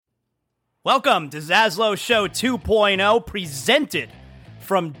Welcome to Zaslow Show 2.0, presented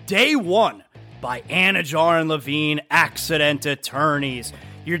from day one by Anajar and Levine Accident Attorneys.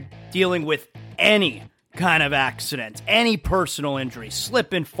 You're dealing with any kind of accident, any personal injury,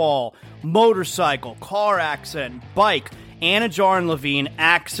 slip and fall, motorcycle, car accident, bike. Anajar and Levine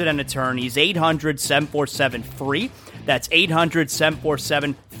Accident Attorneys, 800-747-FREE. That's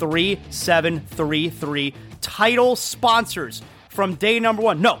 800-747-3733. Title sponsors from day number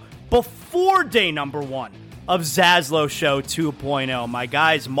one. No, before day number one of Zaslow Show 2.0. My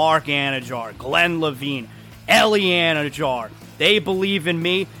guys Mark Anajar, Glenn Levine, Ellie Anajar. They believe in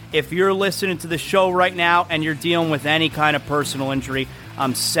me. If you're listening to the show right now and you're dealing with any kind of personal injury,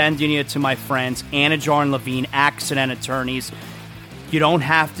 I'm sending you to my friends, Anajar and Levine Accident Attorneys. You don't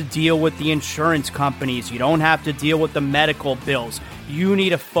have to deal with the insurance companies. You don't have to deal with the medical bills. You need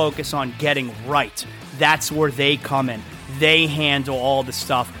to focus on getting right. That's where they come in. They handle all the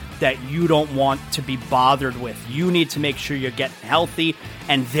stuff that you don't want to be bothered with. You need to make sure you're getting healthy,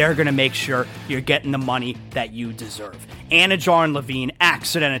 and they're going to make sure you're getting the money that you deserve. Anajar and Levine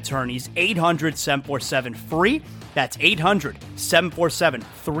Accident Attorneys, 800-747-FREE. That's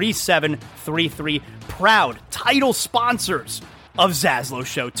 800-747-3733. Proud title sponsors of Zaslow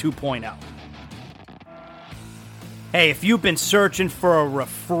Show 2.0. Hey, if you've been searching for a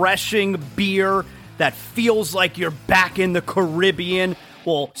refreshing beer that feels like you're back in the Caribbean,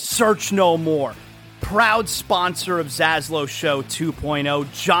 well, search no more. Proud sponsor of Zaslow Show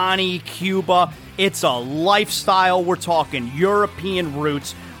 2.0, Johnny Cuba. It's a lifestyle. We're talking European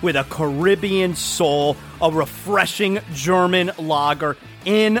roots with a Caribbean soul, a refreshing German lager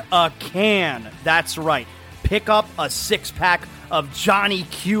in a can. That's right. Pick up a six-pack of Johnny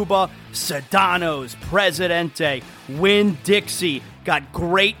Cuba, Sedanos, Presidente, Winn-Dixie. Got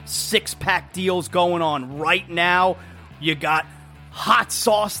great six-pack deals going on right now. You got hot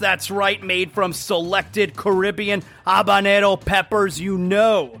sauce, that's right, made from selected Caribbean habanero peppers. You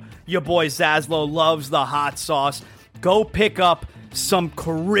know your boy Zaslow loves the hot sauce. Go pick up some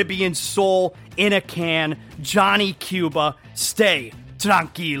Caribbean soul in a can. Johnny Cuba, stay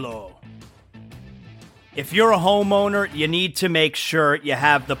tranquilo. If you're a homeowner, you need to make sure you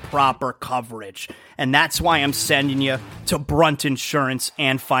have the proper coverage. And that's why I'm sending you to Brunt Insurance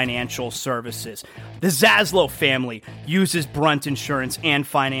and Financial Services. The Zaslow family uses Brunt Insurance and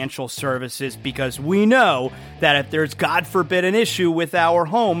Financial Services because we know that if there's, God forbid, an issue with our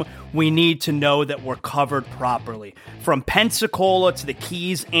home, we need to know that we're covered properly. From Pensacola to the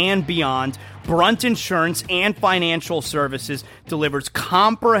Keys and beyond, Brunt Insurance and Financial Services delivers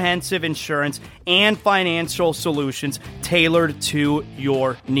comprehensive insurance and financial solutions tailored to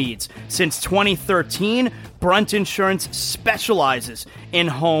your needs. Since 2013, Brunt Insurance specializes in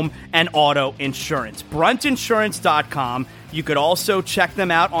home and auto insurance. BruntInsurance.com. You could also check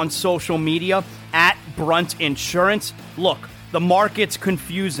them out on social media at Brunt Insurance. Look, the market's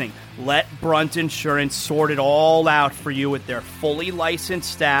confusing. Let Brunt Insurance sort it all out for you with their fully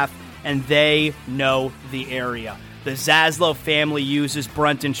licensed staff, and they know the area. The Zaslow family uses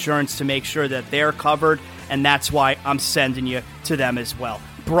Brunt Insurance to make sure that they're covered, and that's why I'm sending you to them as well.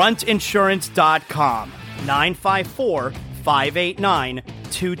 BruntInsurance.com,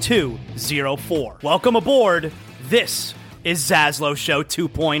 954-589-2204. Welcome aboard. This is Zaslow Show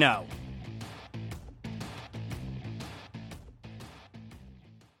 2.0.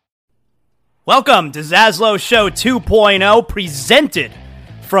 Welcome to Zaslow Show 2.0, presented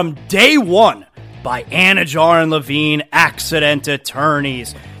from day one by Anajar and Levine Accident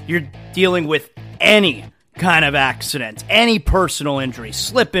Attorneys. You're dealing with any kind of accident, any personal injury,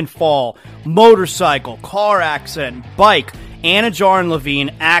 slip and fall, motorcycle, car accident, bike. Anajar and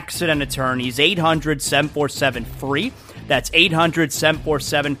Levine Accident Attorneys, 800-747-FREE. That's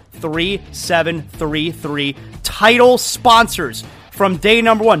 800-747-3733. Title sponsors from day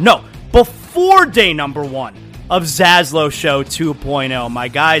number one. No, before day number one of Zaslow Show 2.0. My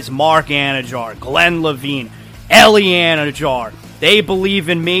guys Mark Anajar, Glenn Levine, Ellie Anajar. They believe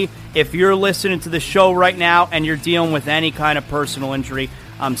in me. If you're listening to the show right now and you're dealing with any kind of personal injury,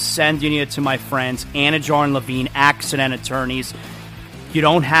 I'm sending you to my friends, Anajar and Levine Accident Attorneys. You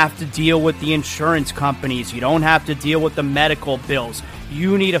don't have to deal with the insurance companies. You don't have to deal with the medical bills.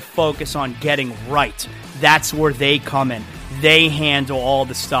 You need to focus on getting right. That's where they come in. They handle all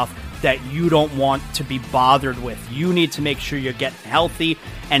the stuff that you don't want to be bothered with. You need to make sure you're getting healthy,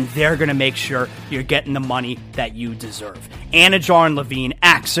 and they're going to make sure you're getting the money that you deserve. Anajar and Levine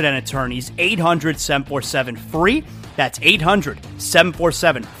Accident Attorneys, 800-747-FREE. That's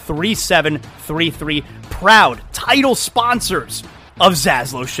 800-747-3733. Proud title sponsors of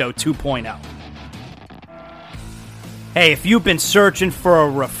Zaslow Show 2.0. Hey, if you've been searching for a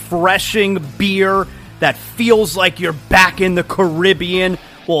refreshing beer that feels like you're back in the Caribbean,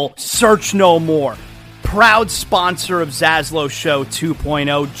 well, search no more. Proud sponsor of Zaslow Show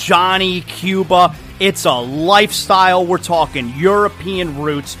 2.0, Johnny Cuba. It's a lifestyle. We're talking European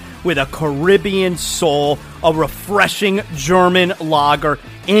roots with a Caribbean soul, a refreshing German lager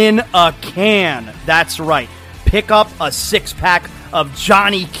in a can. That's right. Pick up a six-pack of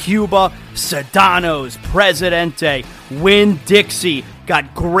Johnny Cuba, Sedanos, Presidente, Winn-Dixie.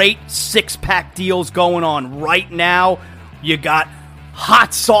 Got great six-pack deals going on right now. You got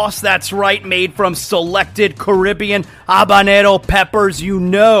hot sauce, that's right, made from selected Caribbean habanero peppers. You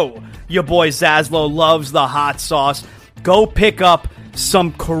know your boy Zaslow loves the hot sauce. Go pick up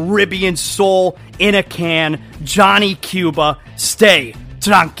some Caribbean soul in a can. Johnny Cuba, stay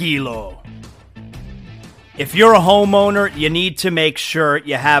tranquilo. If you're a homeowner, you need to make sure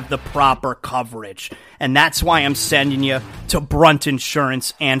you have the proper coverage. And that's why I'm sending you to Brunt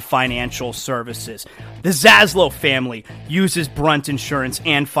Insurance and Financial Services. The Zaslow family uses Brunt Insurance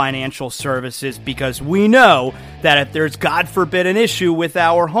and Financial Services because we know that if there's, God forbid, an issue with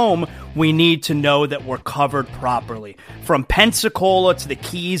our home, we need to know that we're covered properly. From Pensacola to the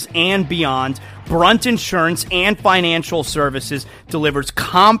Keys and beyond, Brunt Insurance and Financial Services delivers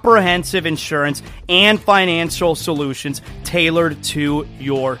comprehensive insurance and financial solutions tailored to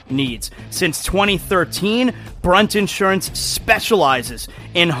your needs. Since 2013, Brunt Insurance specializes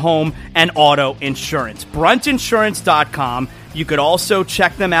in home and auto insurance. BruntInsurance.com. You could also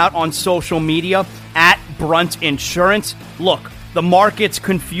check them out on social media at Brunt Insurance. Look, the market's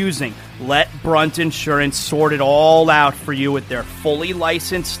confusing. Let Brunt Insurance sort it all out for you with their fully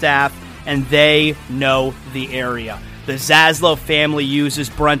licensed staff, and they know the area. The Zaslow family uses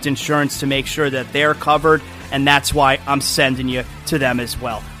Brunt Insurance to make sure that they're covered, and that's why I'm sending you to them as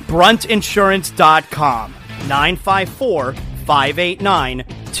well. BruntInsurance.com,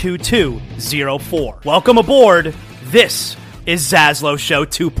 954-589-2204. Welcome aboard. This is Zaslow Show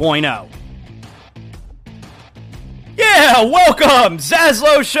 2.0. Yeah, welcome!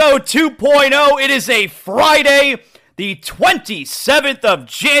 Zaslow Show 2.0. It is a Friday, the 27th of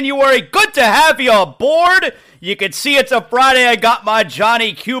January. Good to have you aboard. You can see it's a Friday. I got my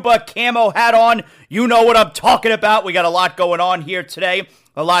Johnny Cuba camo hat on. You know what I'm talking about. We got a lot going on here today,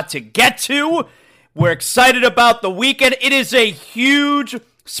 a lot to get to. We're excited about the weekend. It is a huge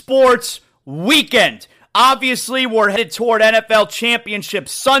sports weekend. Obviously, we're headed toward NFL Championship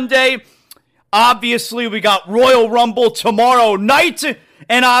Sunday. Obviously, we got Royal Rumble tomorrow night.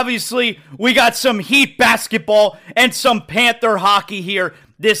 And obviously, we got some Heat basketball and some Panther hockey here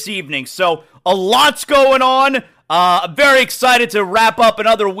this evening. So, a lot's going on. I'm very excited to wrap up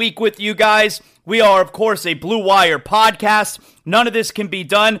another week with you guys. We are, of course, a Blue Wire podcast. None of this can be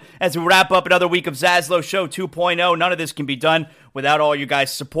done as we wrap up another week of Zaslow Show 2.0. None of this can be done without all you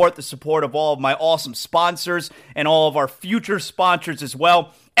guys' support, the support of all of my awesome sponsors and all of our future sponsors as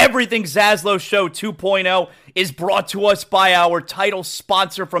well. Everything Zaslow Show 2.0 is brought to us by our title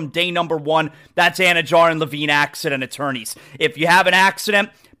sponsor from day number one. That's Anajar and Levine Accident Attorneys. If you have an accident,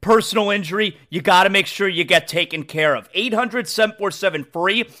 personal injury, you got to make sure you get taken care of.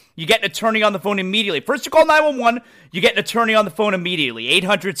 800-747-FREE. You get an attorney on the phone immediately. First, you call 911. You get an attorney on the phone immediately.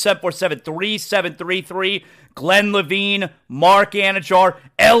 800-747-3733. Glenn Levine, Mark Anajar,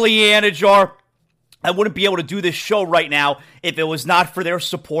 Ellie Anajar. I wouldn't be able to do this show right now if it was not for their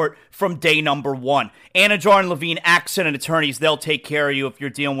support from day number one. Anajar and Levine Accident Attorneys, they'll take care of you if you're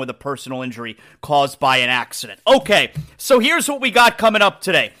dealing with a personal injury caused by an accident. Okay, so here's what we got coming up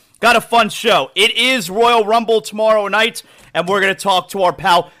today. Got a fun show. It is Royal Rumble tomorrow night, and we're going to talk to our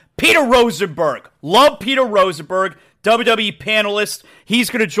pal Peter Rosenberg. Love Peter Rosenberg, WWE panelist. He's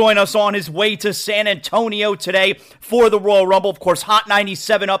going to join us on his way to San Antonio today for the Royal Rumble. Of course, Hot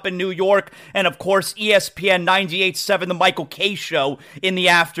 97 up in New York. And, of course, ESPN 98.7, The Michael Kay Show in the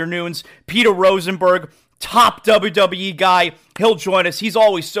afternoons. Peter Rosenberg, top WWE guy. He'll join us. He's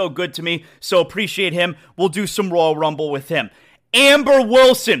always so good to me, so appreciate him. We'll do some Royal Rumble with him. Amber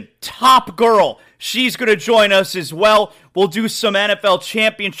Wilson, top girl. She's going to join us as well. We'll do some NFL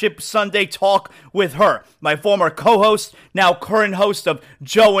Championship Sunday talk with her. My former co-host, now current host of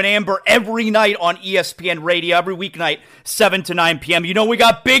Joe and Amber every night on ESPN Radio, every weeknight, 7 to 9 p.m. You know we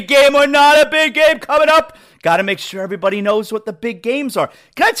got big game or not a big game coming up. Got to make sure everybody knows what the big games are.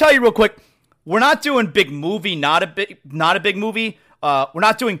 Can I tell you real quick, we're not doing big movie, not a big movie. We're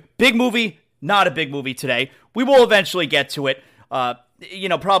not doing big movie, not a big movie today. We will eventually get to it.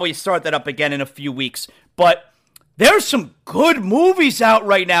 Probably start that up again in a few weeks. But there's some good movies out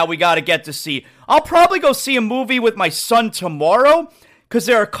right now we got to get to see. I'll probably go see a movie with my son tomorrow. because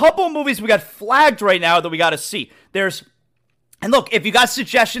there are a couple of movies we got flagged right now that we got to see. And look, if you got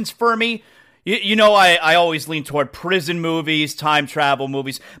suggestions for me, you know I always lean toward prison movies, time travel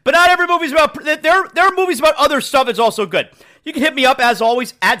movies, but not every movie's about, there are movies about other stuff that's also good. You can hit me up, as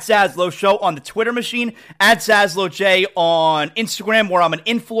always, at Zaslow Show on the Twitter machine, at ZaslowJ on Instagram, where I'm an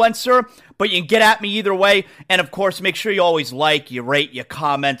influencer, but you can get at me either way. And, of course, make sure you always like, you rate, you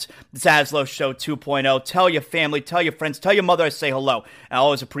comment, Zaslow Show 2.0. Tell your family, tell your friends, tell your mother I say hello. I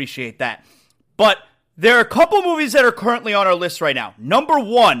always appreciate that. But there are a couple movies that are currently on our list right now. Number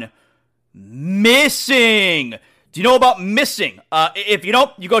 1, Missing. Do you know about Missing? If you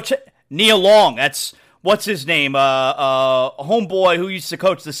don't, you go check Nia Long. That's... What's his name? A homeboy who used to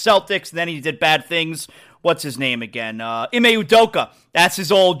coach the Celtics, and then he did bad things. What's his name again? Ime Udoka. That's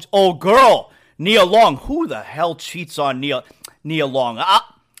his old girl. Nia Long. Who the hell cheats on Nia Long?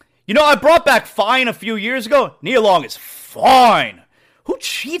 I brought back Fine a few years ago. Nia Long is fine. Who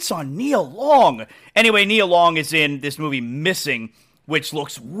cheats on Nia Long? Anyway, Nia Long is in this movie Missing, which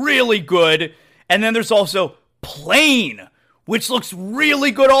looks really good. And then there's also Plane, which looks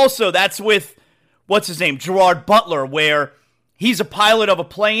really good also. That's with... what's his name? Gerard Butler, where he's a pilot of a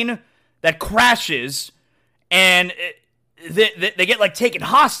plane that crashes, and they get like taken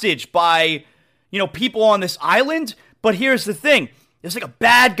hostage by, people on this island. But here's the thing: there's like a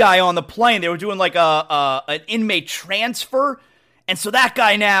bad guy on the plane. They were doing like an inmate transfer, and so that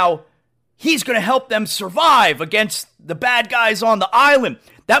guy now, he's going to help them survive against the bad guys on the island.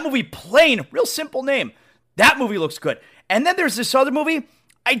 That movie, Plane, real simple name. That movie looks good. And then there's this other movie.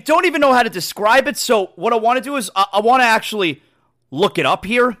 I don't even know how to describe it, so what I want to do is I want to actually look it up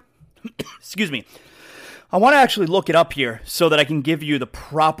here. Excuse me. I want to actually look it up here so that I can give you the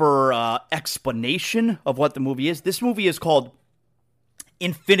proper explanation of what the movie is. This movie is called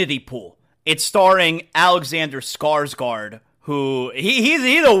Infinity Pool. It's starring Alexander Skarsgård, who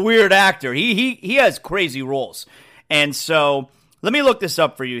he's a weird actor. He has crazy roles. And so... let me look this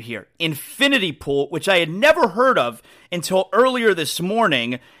up for you here. Infinity Pool, which I had never heard of until earlier this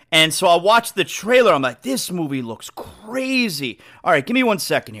morning. And so I watched the trailer. I'm like, this movie looks crazy. All right, give me 1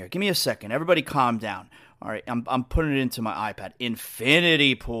 second here. Give me a second. Everybody calm down. All right, I'm putting it into my iPad.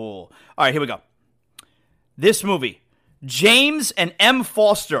 Infinity Pool. All right, here we go. This movie. James and M.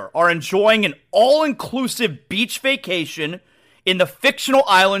 Foster are enjoying an all-inclusive beach vacation in the fictional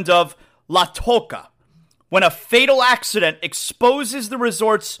island of La Toca, when a fatal accident exposes the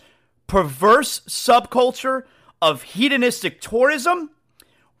resort's perverse subculture of hedonistic tourism,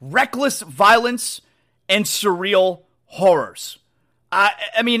 reckless violence, and surreal horrors.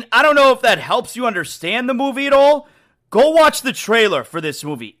 I mean, I don't know if that helps you understand the movie at all. Go watch the trailer for this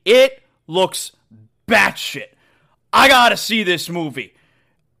movie. It looks batshit. I gotta see this movie.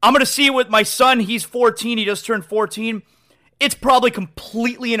 I'm gonna see it with my son. He's 14. He just turned 14. It's probably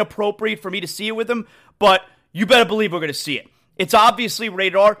completely inappropriate for me to see it with him, but you better believe we're going to see it. It's obviously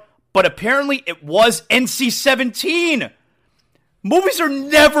rated R, but apparently it was NC-17. Movies are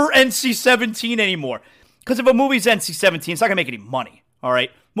never NC-17 anymore. Because if a movie's NC-17, it's not going to make any money, all right?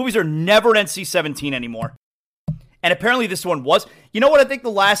 Movies are never NC-17 anymore. And apparently this one was. You know what I think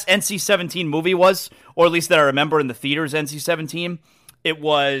the last NC-17 movie was? Or at least that I remember in the theaters, NC-17? It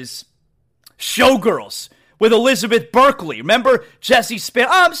was Showgirls with Elizabeth Berkley. Remember Jesse Spano?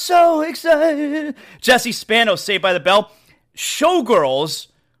 I'm so excited. Jesse Spano, Saved by the Bell. Showgirls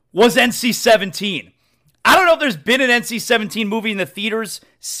was NC-17. I don't know if there's been an NC-17 movie in the theaters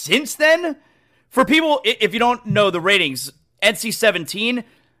since then. For people, if you don't know the ratings, NC-17,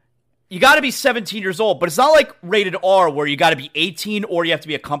 you got to be 17 years old. But it's not like rated R where you got to be 18 or you have to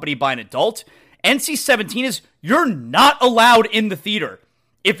be accompanied by an adult. NC-17 is you're not allowed in the theater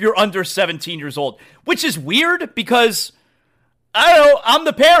if you're under 17 years old, which is weird because, I don't know, I'm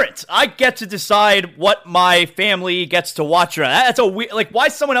the parent. I get to decide what my family gets to watch. That's a weird, like, why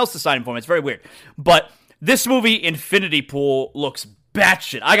is someone else deciding for me? It's very weird. But this movie, Infinity Pool, looks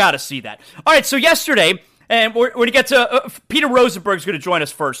batshit. I gotta see that. All right, so yesterday, and we're going to get to, Peter Rosenberg's going to join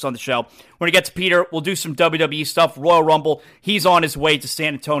us first on the show. We're going to get to Peter. We'll do some WWE stuff, Royal Rumble. He's on his way to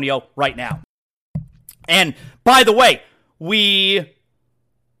San Antonio right now. And, by the way, we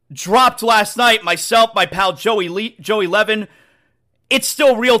dropped last night, myself, my pal Joey Levin, It's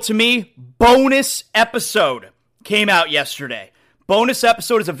Still Real to Me bonus episode came out yesterday. Bonus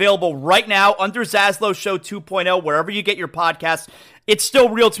episode is available right now under Zaslow Show 2.0, wherever you get your podcasts. It's Still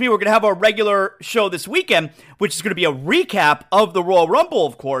Real to Me. We're going to have our regular show this weekend, which is going to be a recap of the Royal Rumble,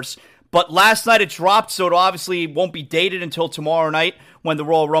 of course. But last night it dropped, so it obviously won't be dated until tomorrow night when the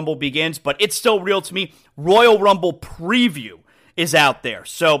Royal Rumble begins. But It's Still Real to Me, Royal Rumble preview is out there.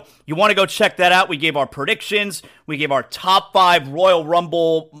 So you want to go check that out. We gave our predictions. We gave our top 5 Royal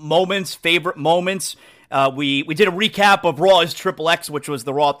Rumble moments, favorite moments. We did a recap of Raw is Triple X, which was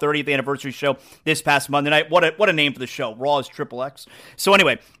the Raw 30th anniversary show this past Monday night. What a name for the show, Raw is Triple X. So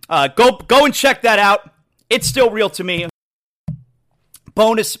anyway, go and check that out. It's still real to me.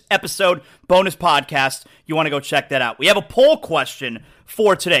 Bonus episode, bonus podcast. You want to go check that out. We have a poll question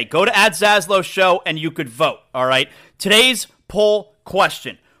for today. Go to @Zaslow Show and you could vote. All right. Today's poll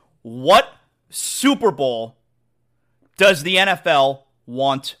question: what Super Bowl does the NFL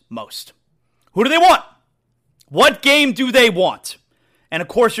want most? Who do they want? What game do they want? And of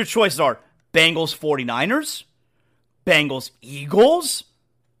course, your choices are Bengals 49ers, Bengals Eagles,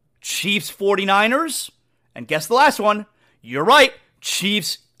 Chiefs 49ers, and guess the last one. You're right.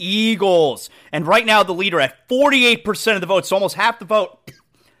 Chiefs, Eagles. And right now, the leader at 48% of the vote, so almost half the vote,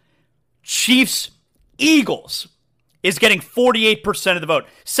 Chiefs, Eagles is getting 48% of the vote.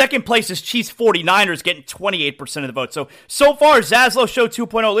 Second place is Chiefs 49ers getting 28% of the vote. So far, Zaslow Show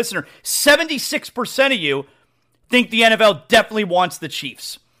 2.0 listener, 76% of you think the NFL definitely wants the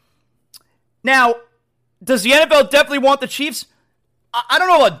Chiefs. Now, does the NFL definitely want the Chiefs? I don't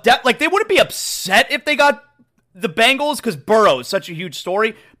know about like, they wouldn't be upset if they got the Bengals because Burrow is such a huge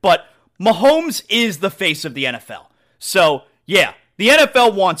story, but Mahomes is the face of the NFL. So, yeah, the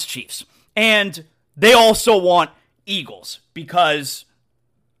NFL wants Chiefs. And they also want Eagles because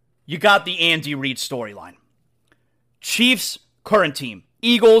you got the Andy Reid storyline. Chiefs, current team.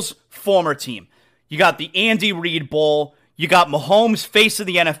 Eagles, former team. You got the Andy Reid Bowl. You got Mahomes, face of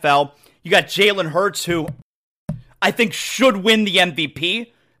the NFL. You got Jalen Hurts, who I think should win the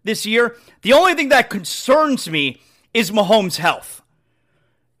MVP this year. The only thing that concerns me is Mahomes' health.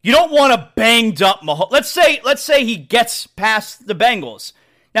 You don't want a banged up Mahomes. Let's say he gets past the Bengals.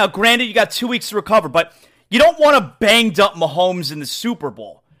 Now, granted, you got 2 weeks to recover, but you don't want a banged up Mahomes in the Super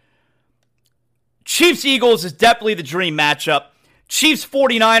Bowl. Chiefs-Eagles is definitely the dream matchup.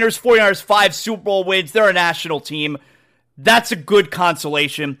 Chiefs-49ers, 49ers 5 Super Bowl wins. They're a national team. That's a good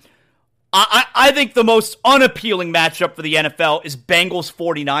consolation. I think the most unappealing matchup for the NFL is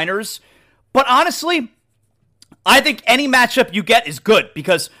Bengals-49ers. But honestly, I think any matchup you get is good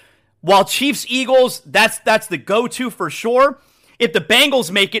because while Chiefs-Eagles, that's the go-to for sure. If the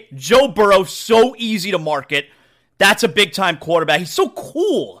Bengals make it, Joe Burrow, so easy to market. That's a big-time quarterback. He's so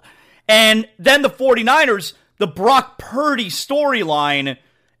cool. And then the 49ers, the Brock Purdy storyline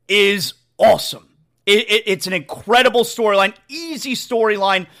is awesome. It's an incredible storyline, easy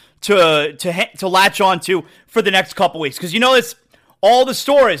storyline to latch on to for the next couple weeks. Because you know this, all the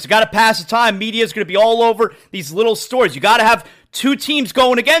stories, you got to pass the time. Media is going to be all over these little stories. You got to have two teams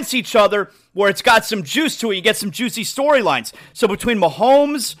going against each other where it's got some juice to it. You get some juicy storylines. So between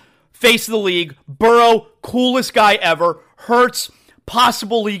Mahomes, face of the league, Burrow, coolest guy ever, Hurts,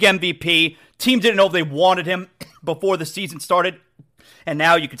 possible league MVP. Team didn't know if they wanted him before the season started. And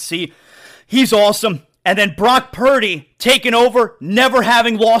now you can see he's awesome. And then Brock Purdy taking over, never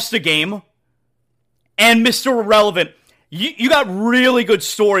having lost a game. And Mr. Irrelevant. You got really good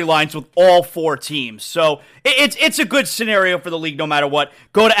storylines with all four teams. So it's a good scenario for the league no matter what.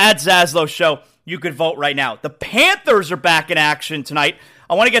 Go to @Zaslow Show. You could vote right now. The Panthers are back in action tonight.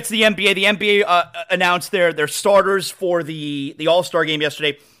 I want to get to the NBA. The NBA announced their starters for the All-Star game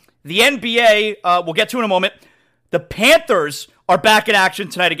yesterday. The NBA, we'll get to in a moment. The Panthers are back in action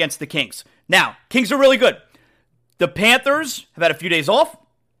tonight against the Kings. Now, Kings are really good. The Panthers have had a few days off.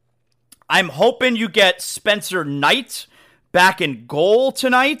 I'm hoping you get Spencer Knight back in goal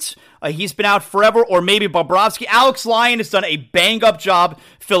tonight. He's been out forever. Or maybe Bobrovsky. Alex Lyon has done a bang-up job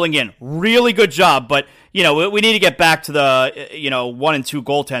filling in. Really good job. But, we need to get back to the, 1 and 2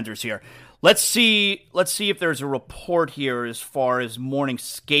 goaltenders here. Let's see if there's a report here as far as morning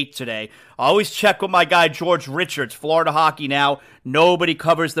skate today. I always check with my guy George Richards, Florida Hockey Now. Nobody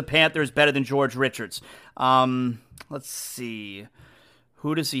covers the Panthers better than George Richards. Let's see.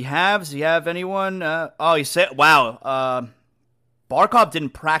 Who does he have? Does he have anyone? He said, wow. Barkov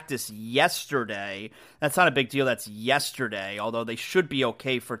didn't practice yesterday. That's not a big deal. That's yesterday. Although they should be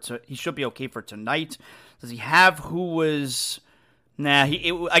okay he should be okay for tonight. Does he have who was? Nah.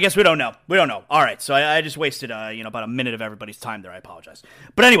 I guess we don't know. We don't know. All right. So I just wasted about a minute of everybody's time there. I apologize.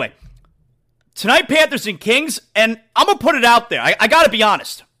 But anyway, tonight Panthers and Kings, and I'm gonna put it out there. I gotta be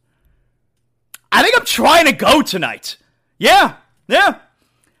honest. I think I'm trying to go tonight. Yeah.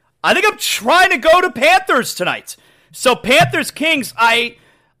 I think I'm trying to go to Panthers tonight. So Panthers, Kings,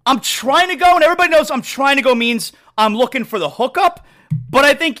 I'm trying to go, and everybody knows I'm trying to go means I'm looking for the hookup. But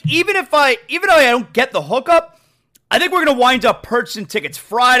I think even though I don't get the hookup, I think we're going to wind up purchasing tickets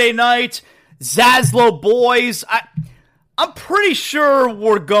Friday night, Zaslow boys. I'm pretty sure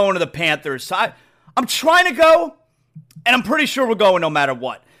we're going to the Panthers. I'm trying to go, and I'm pretty sure we're going no matter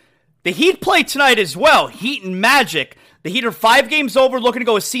what. The Heat play tonight as well. Heat and Magic. The Heat are 5 games over, looking to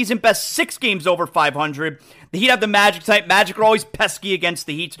go a season best 6 games over 500. The Heat have the Magic tonight. Magic are always pesky against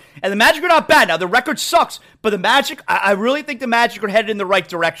the Heat. And the Magic are not bad. Now, the record sucks, but the Magic, I really think the Magic are headed in the right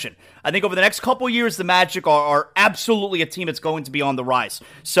direction. I think over the next couple of years, the Magic are absolutely a team that's going to be on the rise.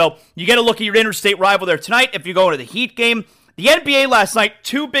 So, you get a look at your interstate rival there tonight if you're going to the Heat game. The NBA last night,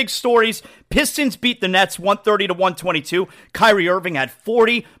 2 big stories. Pistons beat the Nets 130-122. Kyrie Irving had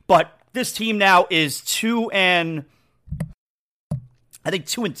 40, but this team now is 2-6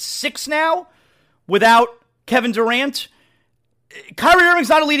 now without Kevin Durant. Kyrie Irving's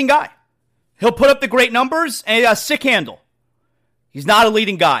not a leading guy. He'll put up the great numbers and a sick handle. He's not a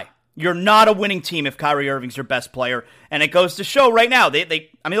leading guy. You're not a winning team if Kyrie Irving's your best player. And it goes to show right now.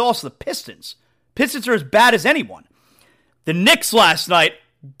 Also the Pistons. Pistons are as bad as anyone. The Knicks last night,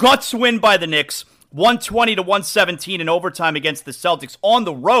 guts win by the Knicks, 120-117 in overtime against the Celtics on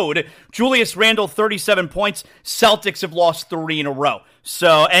the road. Julius Randle, 37 points. Celtics have lost 3 in a row.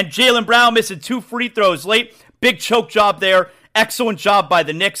 And Jaylen Brown missing 2 free throws late. Big choke job there. Excellent job by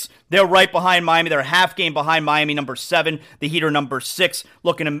the Knicks. They're right behind Miami. They're a half game behind Miami, number 7. The Heat are number 6,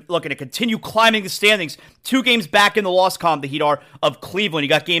 looking to continue climbing the standings. 2 games back in the loss column, the Heat are, of Cleveland. You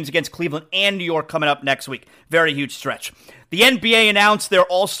got games against Cleveland and New York coming up next week. Very huge stretch. The NBA announced their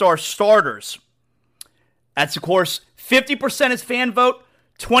all-star starters. That's, of course, 50% is fan vote,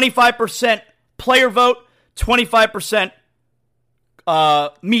 25% player vote, 25%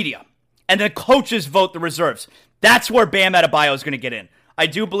 media. And then coaches vote the reserves. That's where Bam Adebayo is going to get in. I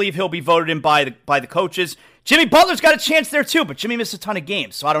do believe he'll be voted in by the coaches. Jimmy Butler's got a chance there too, but Jimmy missed a ton of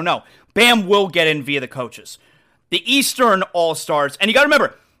games, so I don't know. Bam will get in via the coaches. The Eastern All-Stars, and you got to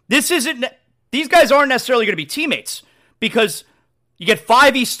remember, these guys aren't necessarily going to be teammates because you get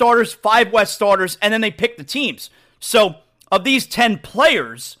 5 East starters, 5 West starters, and then they pick the teams. So of these 10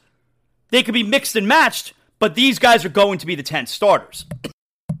 players, they could be mixed and matched, but these guys are going to be the 10 starters.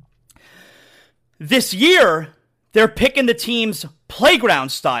 This year, they're picking the team's playground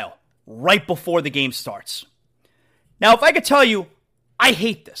style right before the game starts. Now, if I could tell you, I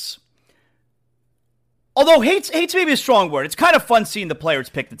hate this. Although hate's maybe a strong word. It's kind of fun seeing the players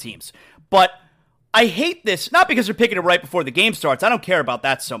pick the teams. But I hate this, not because they're picking it right before the game starts. I don't care about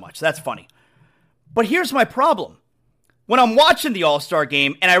that so much. That's funny. But here's my problem. When I'm watching the All-Star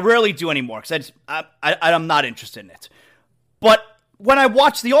game, and I rarely do anymore because I'm not interested in it. But when I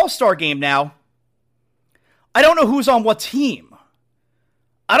watch the All-Star game now, I don't know who's on what team.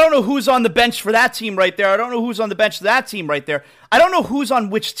 I don't know who's on the bench for that team right there. I don't know who's on the bench for that team right there. I don't know who's on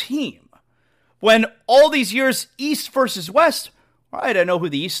which team. When all these years, East versus West, all right, I know who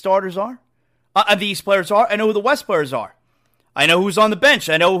the East starters are. The East players are. I know who the West players are. I know who's on the bench.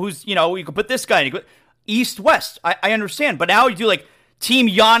 I know who's, you can put this guy in. East, West. I understand. But now you do like Team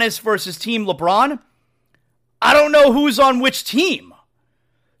Giannis versus Team LeBron. I don't know who's on which team.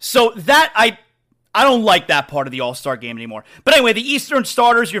 So that, I don't like that part of the All-Star game anymore. But anyway, the Eastern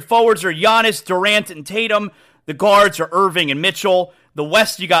starters, your forwards are Giannis, Durant, and Tatum. The guards are Irving and Mitchell. The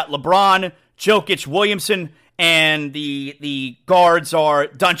West, you got LeBron, Jokic, Williamson, and the guards are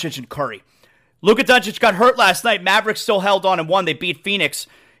Doncic and Curry. Luka Doncic got hurt last night. Mavericks still held on and won. They beat Phoenix.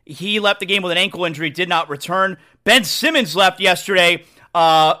 He left the game with an ankle injury, did not return. Ben Simmons left yesterday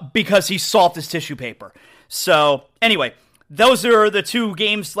because he soft as tissue paper. So, anyway, those are the 2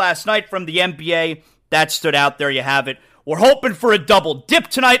 games last night from the NBA that stood out. There you have it. We're hoping for a double dip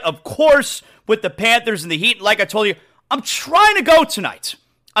tonight, of course, with the Panthers and the Heat. Like I told you, I'm trying to go tonight.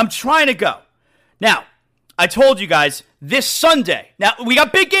 I'm trying to go. Now, I told you guys this Sunday. Now, we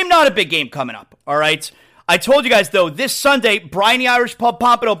got big game, not a big game coming up, all right? I told you guys, though, this Sunday, Bryony Irish Pub,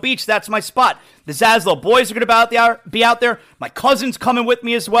 Pompano Beach, that's my spot. The Zaslow boys are going to be out there. My cousin's coming with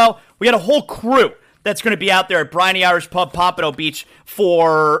me as well. We got a whole crew that's going to be out there at Bryony Irish Pub, Pompano Beach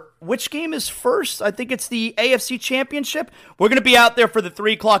for, which game is first? I think it's the AFC Championship. We're going to be out there for the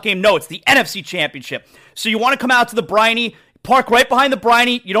 3 o'clock game. No, it's the NFC Championship. So you want to come out to the Bryony, park right behind the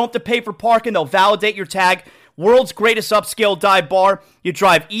Bryony. You don't have to pay for parking. They'll validate your tag. World's greatest upscale dive bar. You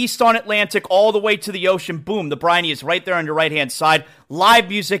drive east on Atlantic all the way to the ocean. Boom, the Bryony is right there on your right-hand side. Live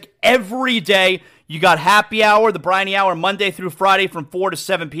music every day. You got happy hour, the Bryony Hour, Monday through Friday from 4 to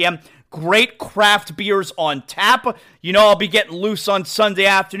 7 p.m. Great craft beers on tap. I'll be getting loose on Sunday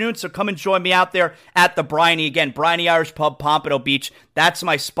afternoon, so come and join me out there at the Bryony. Again, Bryony Irish Pub, Pompano Beach. That's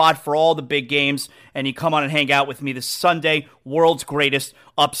my spot for all the big games, and you come on and hang out with me this Sunday. World's greatest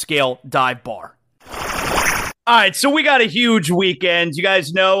upscale dive bar. All right, so we got a huge weekend. You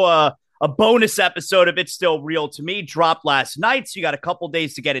guys know a bonus episode of It's Still Real to Me dropped last night. So you got a couple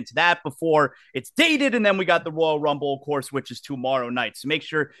days to get into that before it's dated. And then we got the Royal Rumble, of course, which is tomorrow night. So make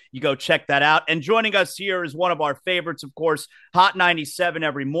sure you go check that out. And joining us here is one of our favorites, of course, Hot 97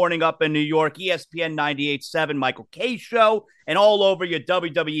 every morning up in New York, ESPN 98.7, Michael Kay Show, and all over your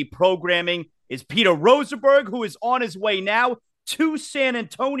WWE programming is Peter Rosenberg, who is on his way now to San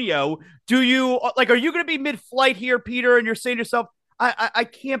Antonio. Are you going to be mid-flight here, Peter, and you're saying to yourself, I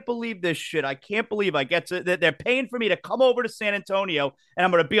can't believe this shit. I can't believe I get to that they're paying for me to come over to San Antonio and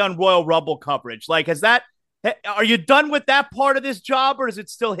I'm going to be on Royal Rumble coverage. Like, are you done with that part of this job, or does it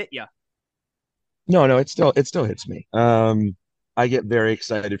still hit you? No, it still hits me. I get very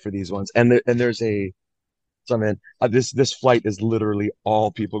excited for these ones, and this flight is literally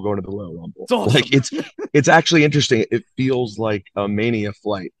all people going to the Royal Rumble. It's awesome. Like it's actually interesting. It feels like a Mania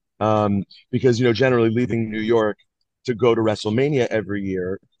flight, because generally leaving New York to go to WrestleMania every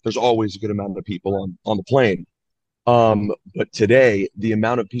year, there's always a good amount of people on the plane. But today, the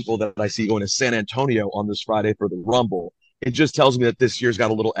amount of people that I see going to San Antonio on this Friday for the Rumble, it just tells me that this year's got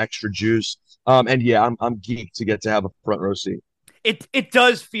a little extra juice. And yeah, I'm geeked to get to have a front row seat. It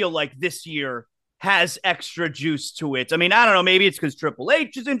does feel like this year has extra juice to it. I mean, I don't know. Maybe it's because Triple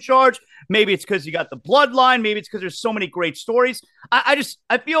H is in charge. Maybe it's because you got the bloodline. Maybe it's because there's so many great stories. I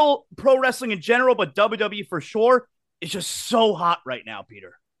feel pro wrestling in general, but WWE for sure, is just so hot right now,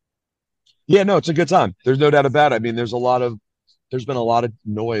 Peter. Yeah, no, it's a good time. There's no doubt about it. I mean, there's been a lot of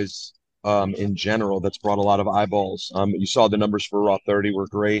noise in general that's brought a lot of eyeballs. You saw the numbers for Raw 30 were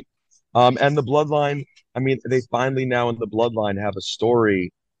great. And the Bloodline, I mean, they finally now in the Bloodline have a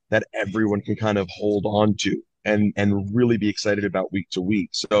story that everyone can kind of hold on to and really be excited about week to week.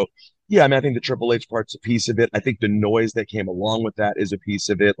 So, yeah, I mean, I think the Triple H part's a piece of it. I think the noise that came along with that is a piece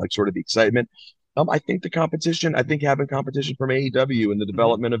of it, like sort of the excitement. I think having competition from AEW and the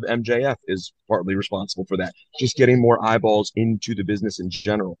development of MJF is partly responsible for that. Just getting more eyeballs into the business in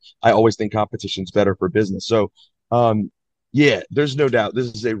general. I always think competition's better for business. So, yeah, there's no doubt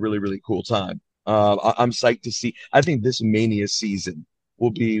this is a really, really cool time. I'm psyched to see. I think this Mania season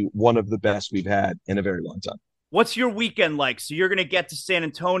will be one of the best we've had in a very long time. What's your weekend like? So you're going to get to San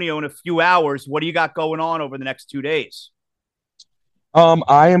Antonio in a few hours. What do you got going on over the next 2 days?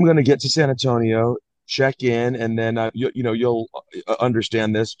 I am going to get to San Antonio, check in, and then you'll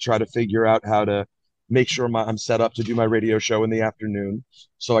understand this. Try to figure out how to make sure I'm set up to do my radio show in the afternoon.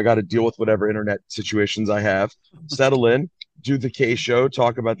 So I got to deal with whatever internet situations I have. Settle in, do the K show,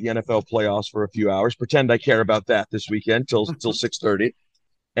 talk about the NFL playoffs for a few hours. Pretend I care about that this weekend till 6:30,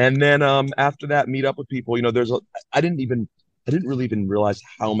 and then after that, meet up with people. I didn't really even realize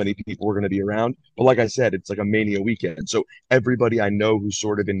how many people were going to be around. But like I said, it's like a Mania weekend. So everybody I know who's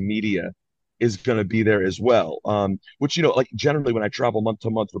sort of in media is going to be there as well. Which, like generally when I travel month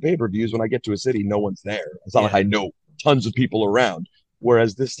to month for pay-per-views, when I get to a city, no one's there. It's not like I know tons of people around.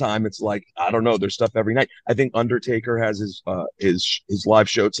 Whereas this time it's like, I don't know, there's stuff every night. I think Undertaker has his live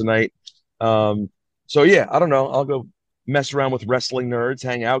show tonight. So yeah, I don't know. I'll go mess around with wrestling nerds,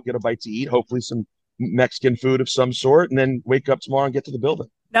 hang out, get a bite to eat, hopefully some Mexican food of some sort, and then wake up tomorrow and get to the building.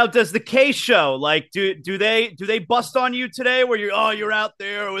 Now, does the K show do they bust on you today where you're out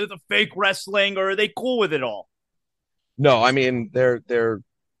there with the fake wrestling, or are they cool with it all? No, I mean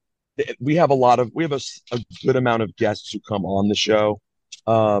we have a good amount of guests who come on the show.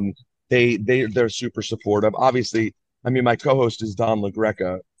 They're super supportive. Obviously, I mean my co-host is Don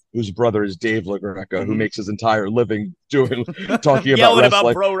LaGreca, whose brother is Dave LaGreca, who makes his entire living talking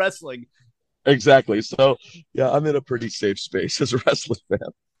about pro wrestling. Exactly. So yeah, I'm in a pretty safe space as a wrestling fan.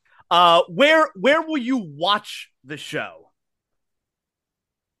 Where will you watch the show?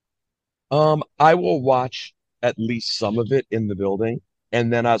 I will watch at least some of it in the building,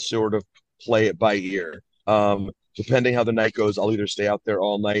 and then I'll sort of play it by ear. Depending how the night goes, I'll either stay out there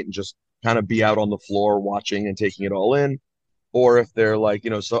all night and just kind of be out on the floor watching and taking it all in, or if they're like,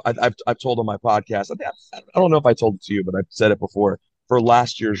 so I've told on my podcast. I don't know if I told it to you, but I've said it before. For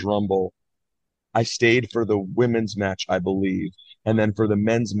last year's Rumble, I stayed for the women's match, I believe. And then for the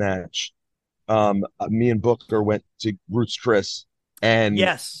men's match, me and Booker went to Roots Chris and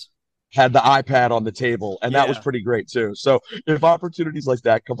had the iPad on the table. And that was pretty great too. So if opportunities like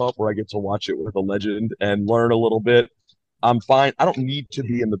that come up where I get to watch it with a legend and learn a little bit, I'm fine. I don't need to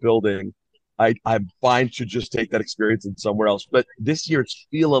be in the building. I'm fine to just take that experience in somewhere else. But this year it's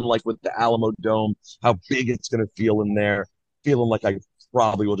feeling like with the Alamo Dome, how big it's going to feel in there, feeling like I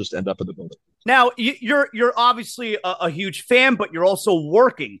probably will just end up in the building. Now, you're obviously a huge fan, but you're also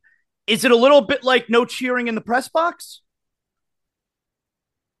working. Is it a little bit like no cheering in the press box?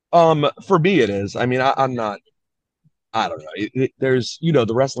 For me, it is. I mean, I'm not. I don't know. There's,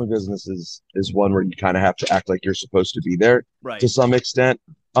 the wrestling business is one where you kind of have to act like you're supposed to be there Right. to some extent.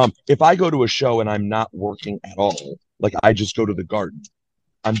 If I go to a show and I'm not working at all, like I just go to the Garden,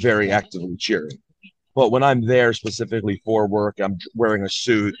 I'm very actively cheering. But when I'm there specifically for work, I'm wearing a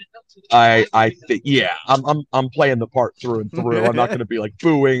suit. I think, yeah, I'm playing the part through and through. I'm not going to be like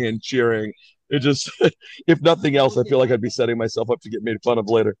booing and cheering. It just, if nothing else, I feel like I'd be setting myself up to get made fun of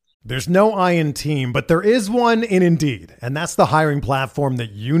later. There's no I in team, but there is one in Indeed, and that's the hiring platform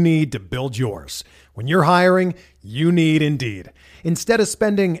that you need to build yours. When you're hiring, you need Indeed. Instead of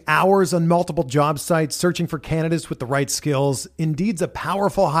spending hours on multiple job sites searching for candidates with the right skills, Indeed's a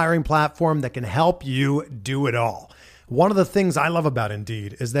powerful hiring platform that can help you do it all. One of the things I love about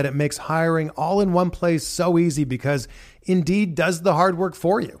Indeed is that it makes hiring all in one place so easy because Indeed does the hard work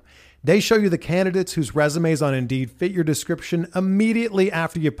for you. They show you the candidates whose resumes on Indeed fit your description immediately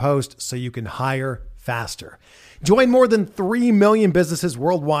after you post so you can hire faster. Join more than 3 million businesses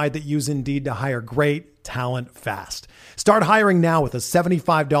worldwide that use Indeed to hire great talent fast. Start hiring now with a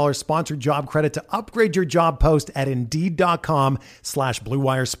 $75 sponsored job credit to upgrade your job post at Indeed.com/Blue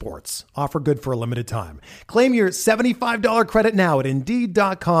Wire Sports. Offer good for a limited time. Claim your $75 credit now at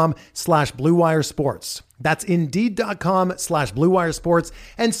Indeed.com/Blue Wire Sports. That's Indeed.com/Blue Wire Sports,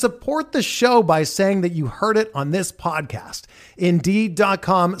 and support the show by saying that you heard it on this podcast.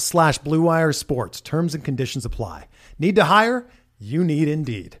 Indeed.com/Blue Wire Sports. Terms and conditions apply. Need to hire? You need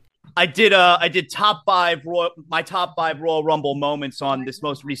Indeed. I did my top five Royal Rumble moments on this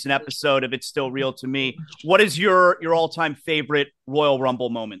most recent episode of It's Still Real to Me. What is your all-time favorite Royal Rumble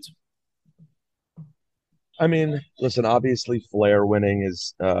moment? I mean, listen, obviously Flair winning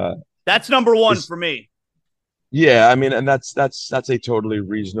is that's number one for me. Yeah, I mean, and that's a totally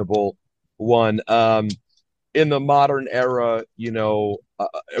reasonable one. In the modern era, I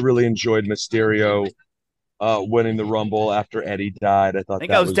really enjoyed Mysterio winning the Rumble after Eddie died. I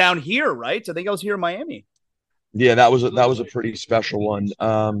think I was down here, right? I think I was here in Miami. Yeah, that was a pretty special one.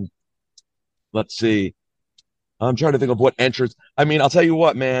 Let's see. I'm trying to think of what entrance. I mean, I'll tell you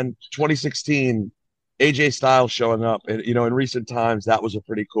what, man. 2016, AJ Styles showing up, and in recent times, that was a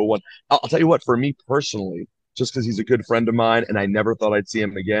pretty cool one. I'll tell you what, for me personally, just because he's a good friend of mine, and I never thought I'd see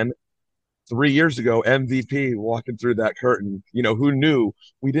him again. 3 years ago, MVP walking through that curtain. Who knew?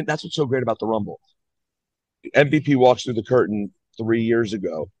 We didn't. That's what's so great about the Rumble. MVP walks through the curtain 3 years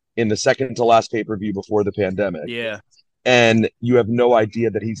ago in the second to last pay-per-view before the pandemic. Yeah. And you have no idea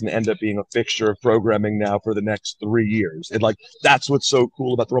that he's going to end up being a fixture of programming now for the next 3 years. And that's what's so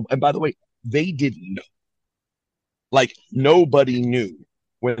cool about the Rumble. And by the way, they didn't know. Nobody knew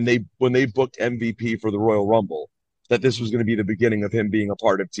when they booked MVP for the Royal Rumble that this was going to be the beginning of him being a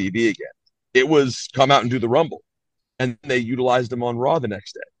part of TV again. It was come out and do the Rumble. And they utilized him on Raw the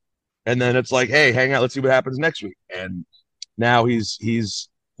next day. And then it's like, hey, hang out, let's see what happens next week. And now he's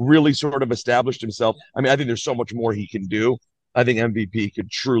really sort of established himself. I mean, I think there's so much more he can do. I think MVP could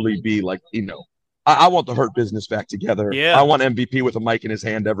truly be I want the Hurt Business back together. Yeah. I want MVP with a mic in his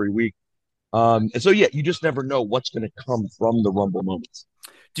hand every week. And so, yeah, you just never know what's going to come from the Rumble moments.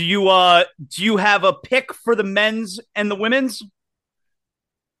 Do you have a pick for the men's and the women's?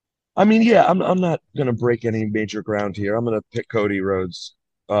 I mean, yeah, I'm not going to break any major ground here. I'm going to pick Cody Rhodes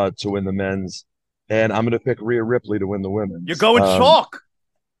to win the men's, and I'm going to pick Rhea Ripley to win the women's. You're going chalk.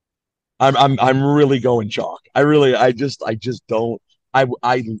 I'm really going chalk. I just don't. I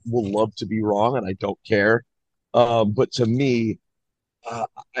will love to be wrong, and I don't care. But to me,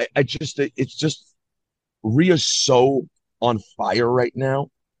 it's just Rhea's so on fire right now.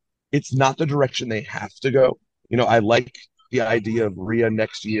 It's not the direction they have to go. I like the idea of Rhea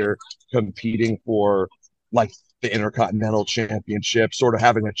next year competing for the Intercontinental Championship, sort of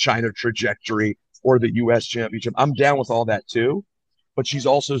having a China trajectory or the U.S. Championship. I'm down with all that too, but she's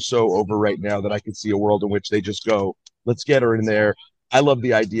also so over right now that I could see a world in which they just go, let's get her in there. I love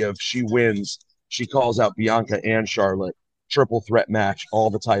the idea of she wins, she calls out Bianca and Charlotte, triple threat match,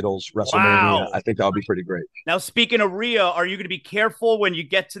 all the titles, WrestleMania. Wow. I think that would be pretty great. Now, speaking of Rhea, are you going to be careful when you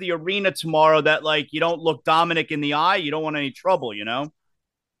get to the arena tomorrow that you don't look Dominic in the eye? You don't want any trouble,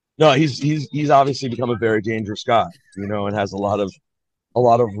 No, he's obviously become a very dangerous guy, and has a lot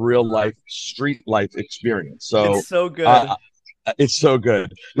of real life street life experience. So it's so good. It's so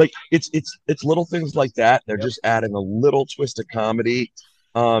good. It's little things like that. They're just adding a little twist of comedy.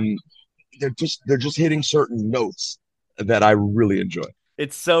 They're just hitting certain notes that I really enjoy.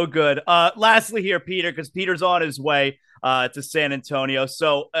 It's so good. Lastly here, Peter, because Peter's on his way to San Antonio.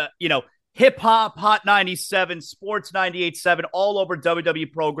 So, Hip Hop, Hot 97, Sports 98.7, all over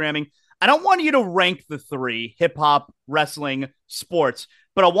WWE programming. I don't want you to rank the three, hip hop, wrestling, sports,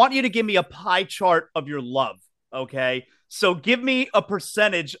 but I want you to give me a pie chart of your love. Okay. So give me a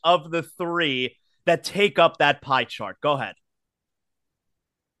percentage of the three that take up that pie chart. Go ahead.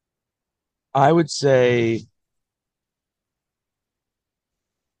 I would say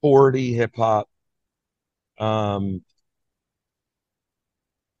 40 hip hop, um,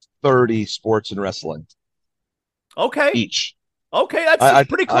 30 sports and wrestling Okay. each. Okay. That's I,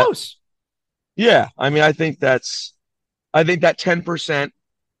 pretty I, close. yeah. I mean, I think that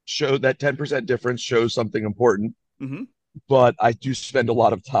 10% difference shows something important, Mm-hmm. but I do spend a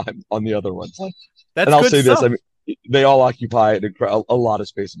lot of time on the other ones. And That's I'll good say this, I stuff. mean, they all occupy a lot of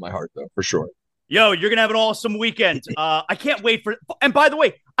space in my heart, though, for sure. Yo, you're going to have an awesome weekend. I can't wait for. And by the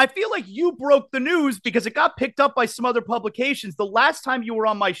way, I feel like you broke the news because it got picked up by some other publications the last time you were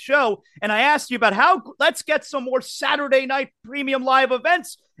on my show. And I asked you about let's get some more Saturday night premium live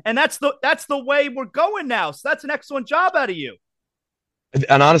events. And that's the way we're going now. So that's an excellent job out of you.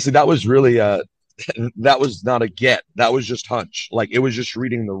 And honestly, that was really that was not a get. That was just hunch. Like it was just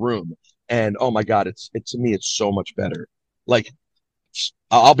reading the room. And oh my God, it's to me, it's so much better. Like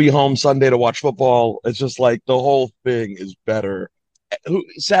I'll be home Sunday to watch football. It's just like the whole thing is better.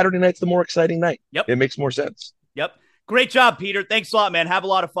 Saturday night's the more exciting night. Yep. It makes more sense. Yep. Great job, Peter. Thanks a lot, man. Have a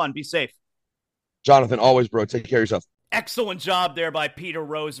lot of fun. Be safe. Jonathan, always, bro. Take care of yourself. Excellent job there by Peter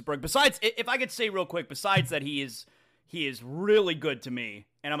Rosenberg. Besides, if I could say real quick, besides that he is really good to me,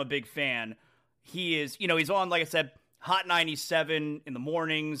 and I'm a big fan. He is, he's on, like I said, Hot 97 in the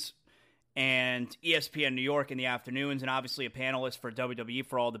mornings and ESPN New York in the afternoons, and obviously a panelist for WWE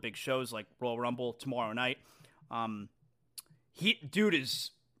for all the big shows like Royal Rumble tomorrow night. Dude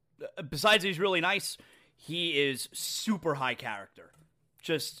is, besides he's really nice, he is super high character.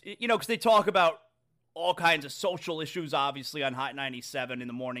 Just, because they talk about all kinds of social issues, obviously, on Hot 97 in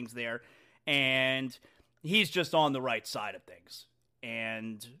the mornings there. And he's just on the right side of things.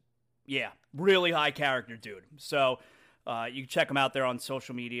 And, yeah, really high character dude. So you can check him out there on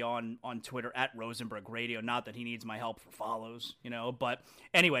social media, on Twitter, at Rosenberg Radio. Not that he needs my help for follows, But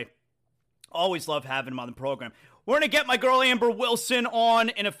anyway, always love having him on the program. We're going to get my girl Amber Wilson on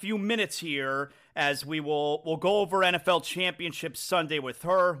in a few minutes here as we'll go over NFL Championship Sunday with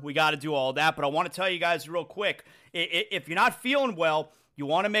her. We got to do all that, but I want to tell you guys real quick, if you're not feeling well, you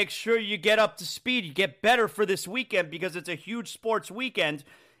want to make sure you get up to speed, you get better for this weekend because it's a huge sports weekend.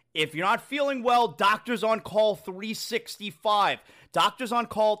 If you're not feeling well, Doctors on Call 365. Doctors on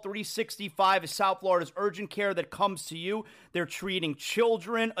Call 365 is South Florida's urgent care that comes to you. They're treating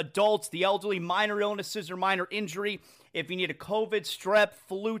children, adults, the elderly, minor illnesses or minor injury. If you need a COVID, strep,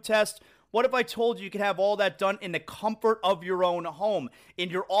 flu test, what if I told you could have all that done in the comfort of your own home, in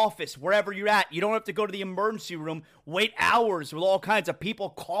your office, wherever you're at? You don't have to go to the emergency room, wait hours with all kinds of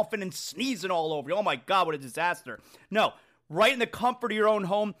people coughing and sneezing all over you. Oh my God, what a disaster. No. Right in the comfort of your own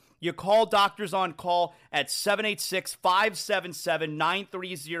home, you call Doctors on Call at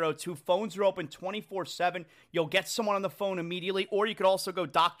 786-577-9302. Phones are open 24/7. You'll get someone on the phone immediately, or you could also go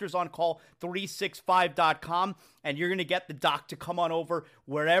doctorsoncall365.com, and you're going to get the doc to come on over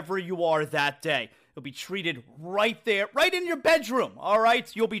wherever you are that day. You'll be treated right there, right in your bedroom, all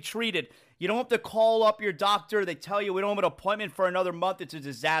right? You'll be treated. You don't have to call up your doctor. They tell you we don't have an appointment for another month. It's a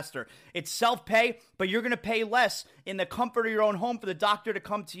disaster. It's self-pay, but you're going to pay less in the comfort of your own home for the doctor to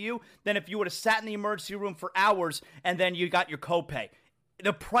come to you than if you would have sat in the emergency room for hours and then you got your copay.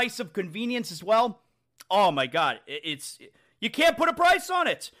 The price of convenience as well. Oh my God. You can't put a price on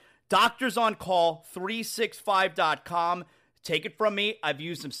it. Doctors on Call 365.com. Take it from me. I've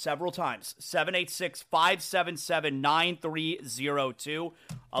used them several times. 786-577-9302.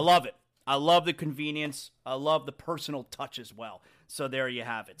 I love it. I love the convenience. I love the personal touch as well. So there you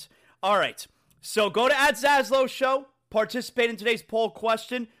have it. All right. So go to @Zaslow Show. Participate in today's poll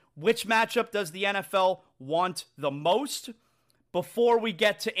question. Which matchup does the NFL want the most? Before we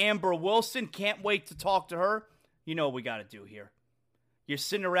get to Amber Wilson, can't wait to talk to her. You know what we got to do here. You're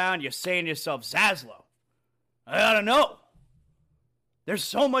sitting around, you're saying to yourself, Zaslow, I got to know. There's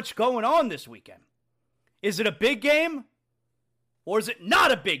so much going on this weekend. Is it a big game? Or is it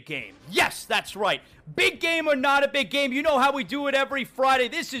not a big game? Yes, that's right. Big game or not a big game. You know how we do it every Friday.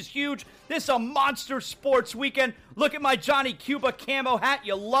 This is huge. This is a monster sports weekend. Look at my Johnny Cuba camo hat.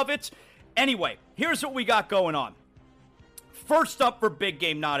 You love it. Anyway, here's what we got going on. First up for big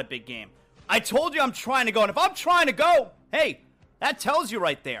game, not a big game. I told you I'm trying to go. And if I'm trying to go, hey, that tells you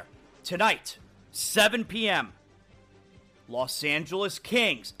right there. Tonight, 7 p.m., Los Angeles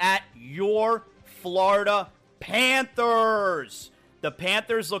Kings at your Florida Panthers. The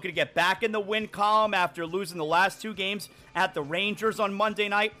Panthers looking to get back in the win column after losing the last two games at the Rangers on Monday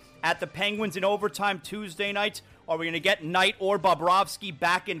night, at the Penguins in overtime Tuesday night. Are we going to get Knight or Bobrovsky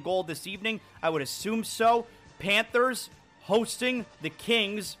back in goal this evening? I would assume so. Panthers hosting the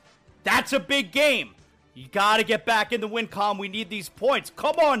Kings. That's a big game. You got to get back in the win column. We need these points.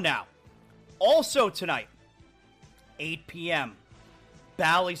 Come on now. Also tonight, 8 p.m.,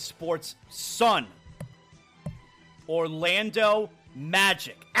 Bally Sports Sun. Orlando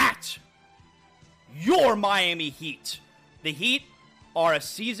Magic at your Miami Heat. The Heat are a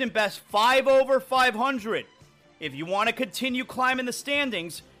season best 5 over 500. If you want to continue climbing the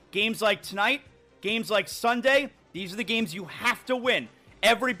standings, games like tonight, games like Sunday, these are the games you have to win.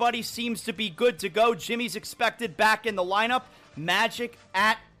 Everybody seems to be good to go. Jimmy's expected back in the lineup. Magic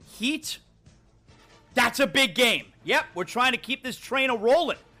at Heat. That's a big game. Yep, we're trying to keep this train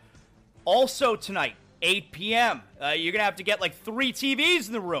a-rolling. Also tonight, 8 p.m., you're going to have to get like 3 TVs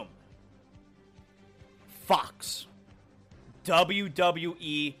in the room. Fox.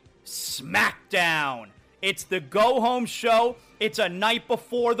 WWE SmackDown. It's the go-home show. It's a night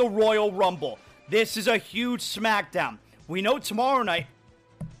before the Royal Rumble. This is a huge SmackDown. We know tomorrow night,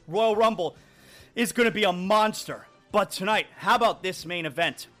 Royal Rumble is going to be a monster. But tonight, how about this main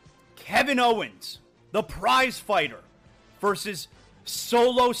event? Kevin Owens, the prize fighter, versus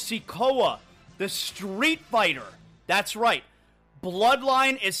Solo Sikoa, the street fighter. That's right.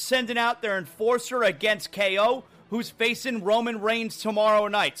 Bloodline is sending out their enforcer against KO, who's facing Roman Reigns tomorrow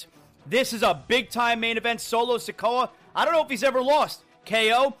night. This is a big-time main event. Solo Sikoa, I don't know if he's ever lost.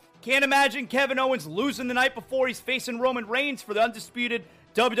 KO, can't imagine Kevin Owens losing the night before he's facing Roman Reigns for the undisputed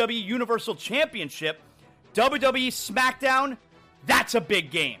WWE Universal Championship. WWE SmackDown, that's a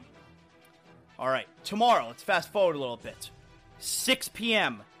big game. All right, tomorrow, let's fast forward a little bit. 6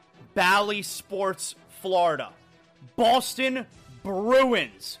 p.m., Bally Sports, Florida. Boston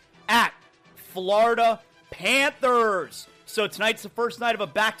Bruins at Florida Panthers. So tonight's the first night of a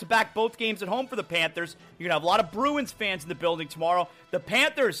back-to-back, both games at home for the Panthers. You're going to have a lot of Bruins fans in the building tomorrow. The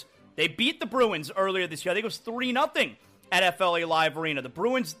Panthers, they beat the Bruins earlier this year. I think it was 3-0 at FLA Live Arena. The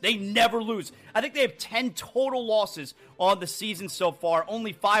Bruins, they never lose. I think they have 10 total losses on the season so far.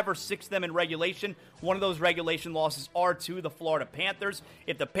 Only 5 or 6 of them in regulation. One of those regulation losses are to the Florida Panthers.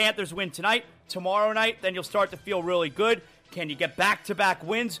 If the Panthers win tonight, tomorrow night, then you'll start to feel really good. Can you get back-to-back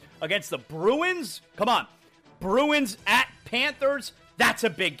wins against the Bruins? Come on. Bruins at Panthers, that's a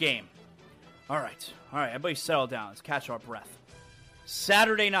big game. All right, everybody settle down. Let's catch our breath.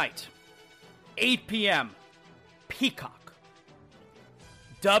 Saturday night, 8 p.m., Peacock.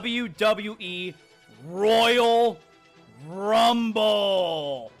 WWE Royal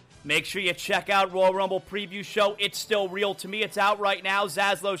Rumble. Make sure you check out Royal Rumble Preview Show. It's still real to me. It's out right now.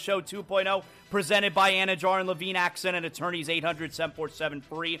 Zaslow Show 2.0, presented by Anna Jar and Levine Accent and Attorneys,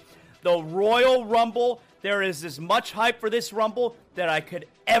 800-747-FREE. The Royal Rumble, there is as much hype for this Rumble that I could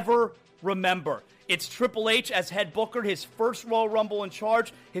ever remember. It's Triple H as head booker, his first Royal Rumble in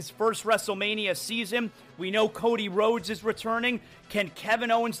charge, his first WrestleMania season. We know Cody Rhodes is returning. Can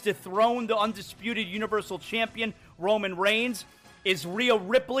Kevin Owens dethrone the undisputed Universal Champion, Roman Reigns? Is Rhea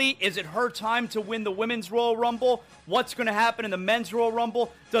Ripley, is it her time to win the Women's Royal Rumble? What's going to happen in the Men's Royal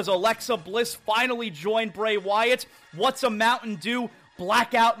Rumble? Does Alexa Bliss finally join Bray Wyatt? What's a Mountain Dew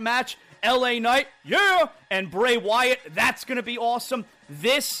blackout match? LA Knight, yeah! And Bray Wyatt, that's going to be awesome.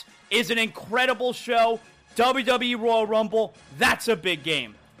 This is an incredible show. WWE Royal Rumble, that's a big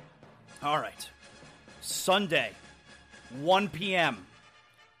game. All right. Sunday, 1 p.m.,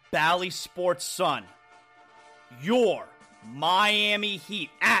 Bally Sports Sun. Your Miami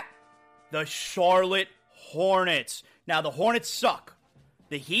Heat at the Charlotte Hornets. Now, the Hornets suck.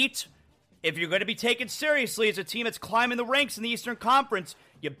 The Heat, if you're going to be taken seriously as a team that's climbing the ranks in the Eastern Conference,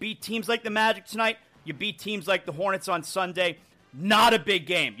 you beat teams like the Magic tonight. You beat teams like the Hornets on Sunday. Not a big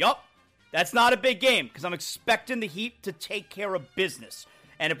game. Yup, that's not a big game because I'm expecting the Heat to take care of business.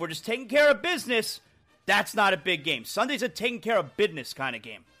 And if we're just taking care of business, that's not a big game. Sunday's a taking care of business kind of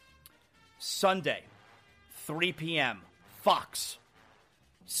game. Sunday, 3 p.m., Fox.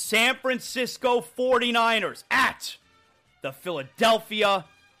 San Francisco 49ers at the Philadelphia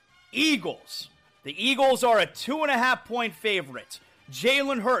Eagles. The Eagles are a 2.5-point favorite.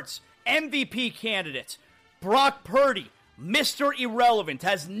 Jalen Hurts, MVP candidate. Brock Purdy, Mr. Irrelevant,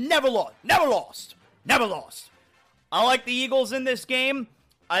 has never lost. I like the Eagles in this game.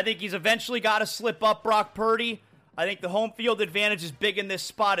 I think he's eventually got to slip up, Brock Purdy. I think the home field advantage is big in this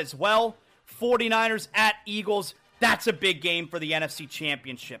spot as well. 49ers at Eagles. That's a big game for the NFC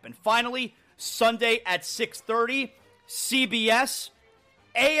Championship. And finally, Sunday at 6:30, CBS,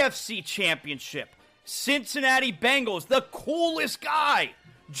 AFC Championship. Cincinnati Bengals, the coolest guy,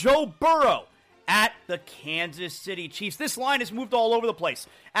 Joe Burrow, at the Kansas City Chiefs. This line has moved all over the place.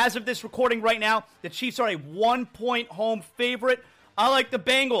 As of this recording right now, the Chiefs are a 1-point home favorite. I like the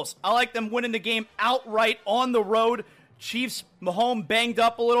Bengals. I like them winning the game outright on the road. Chiefs, Mahomes banged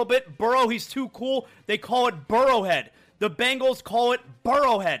up a little bit. Burrow, he's too cool. They call it Burrowhead. The Bengals call it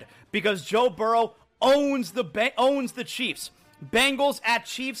Burrowhead because Joe Burrow owns the Chiefs. Bengals at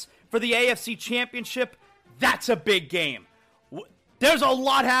Chiefs for the AFC Championship. That's a big game. There's a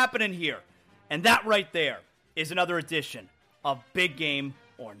lot happening here. And that right there is another edition of Big Game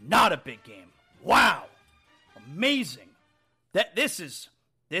or Not a Big Game. Wow. Amazing. This is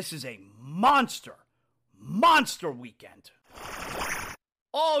a monster weekend.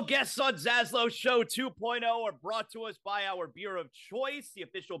 All guests on Zaslow Show 2.0 are brought to us by our beer of choice, the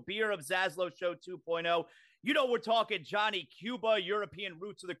official beer of Zaslow Show 2.0. You know we're talking Johnny Cuba, European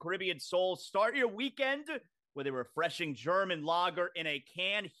roots of the Caribbean soul. Start your weekend with a refreshing German lager in a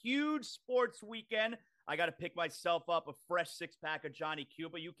can. Huge sports weekend. I got to pick myself up a fresh six-pack of Johnny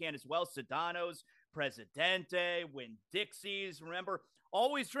Cuba. You can as well. Sedano's, Presidente, Winn-Dixie's. Remember,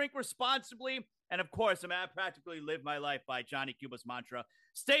 always drink responsibly. And, of course, I practically live my life by Johnny Cuba's mantra.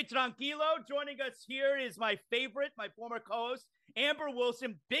 Stay tranquilo. Joining us here is my favorite, my former co-host, Amber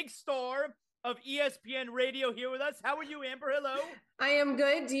Wilson, big star of ESPN Radio here with us. How are you, Amber? Hello. I am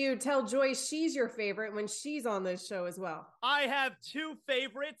good. Do you tell Joy she's your favorite when she's on this show as well? I have two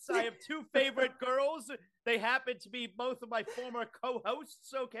favorites. I have two favorite girls. They happen to be both of my former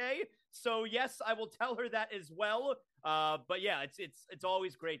co-hosts, okay? So, yes, I will tell her that as well. But, yeah, it's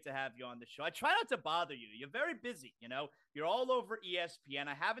always great to have you on the show. I try not to bother you. You're very busy, you know. You're all over ESPN.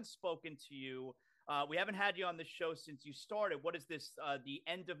 I haven't spoken to you. We haven't had you on the show since you started. What is this, the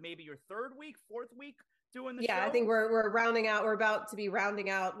end of maybe your third week, fourth week doing the show? Yeah, I think we're rounding out. We're about to be rounding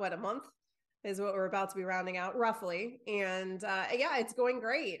out, a month is what we're about to be rounding out, roughly. And yeah, it's going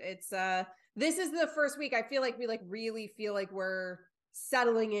great. It's this is the first week I feel like we really feel like we're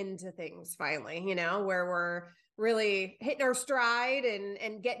settling into things finally, you know, where we're really hitting our stride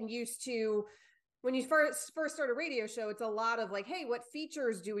and getting used to. When you first start a radio show, it's a lot of like, hey, what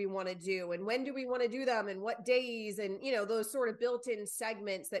features do we want to do? And when do we want to do them? And what days? And, you know, those sort of built-in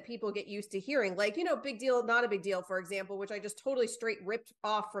segments that people get used to hearing, like, you know, big deal, not a big deal, for example, which I just totally straight ripped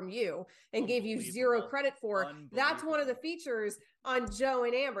off from you and gave you zero credit for. That's one of the features on Joe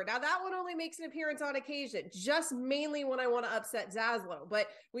and Amber. Now, that one only makes an appearance on occasion, just mainly when I want to upset Zaslow. But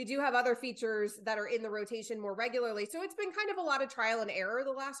we do have other features that are in the rotation more regularly. So it's been kind of a lot of trial and error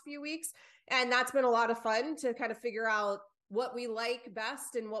the last few weeks. And that's been a lot of fun to kind of figure out what we like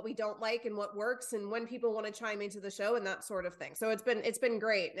best and what we don't like and what works and when people want to chime into the show and that sort of thing. So it's been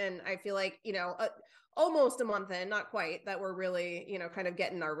great. And I feel like, you know, almost a month in, not quite, that we're really, you know, kind of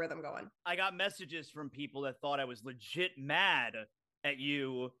getting our rhythm going. I got messages from people that thought I was legit mad at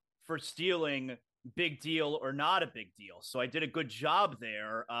you for stealing Big Deal or Not a Big Deal. So I did a good job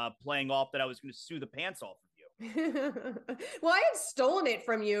there playing off that I was going to sue the pants off of you. Well, I had stolen it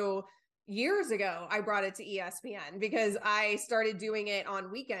from you years ago. I brought it to ESPN because I started doing it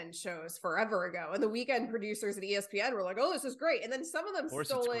on weekend shows forever ago. And the weekend producers at ESPN were like, oh, this is great. And then some of them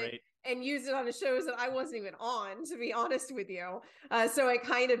stole it and used it on the shows that I wasn't even on, to be honest with you. So it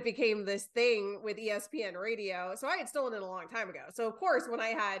kind of became this thing with ESPN Radio. So I had stolen it a long time ago. So of course, when I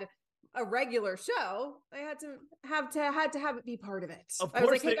had a regular show, I had to have it be part of it. I was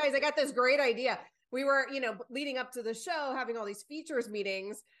like, hey guys, I got this great idea. We were, you know, leading up to the show, having all these features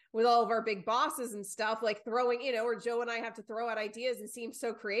meetings with all of our big bosses and stuff, like throwing, you know, or Joe and I have to throw out ideas and seem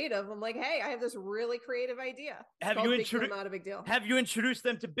so creative. I'm like, hey, I have this really creative idea. Have you introduced? Not a big deal. Have you introduced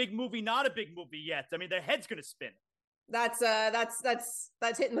them to Big Movie, Not a Big Movie yet? I mean, their head's gonna spin. That's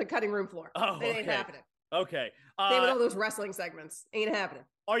hitting the cutting room floor. Oh, it ain't happening. Okay. Same with all those wrestling segments. Ain't happening.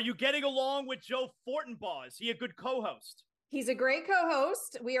 Are you getting along with Joe Fortenbaugh? Is he a good co-host? He's a great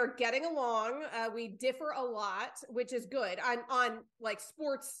co-host. We are getting along. We differ a lot, which is good. On like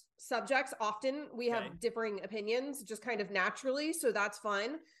sports subjects, often we have differing opinions, just kind of naturally. So that's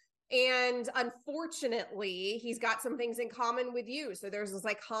fun. And unfortunately, he's got some things in common with you. So there's this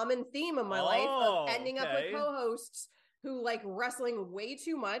like common theme in my life of ending up with co-hosts who like wrestling way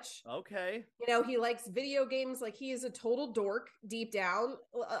too much. Okay. You know, he likes video games. Like he is a total dork deep down,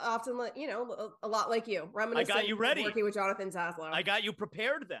 often, you know, a lot like you. I got you ready. Working with Jonathan Zaslow. I got you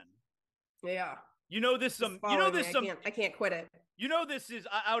prepared then. Yeah. You know this I can't quit it. You know this is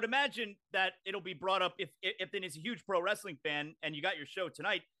I would imagine that it'll be brought up if is a huge pro wrestling fan and you got your show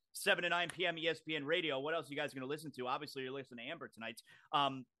tonight, 7 to 9 p.m. ESPN Radio. What else are you guys going to listen to? Obviously, you're listening to Amber tonight.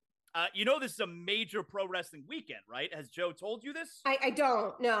 You know this is a major pro wrestling weekend, right? Has Joe told you this? I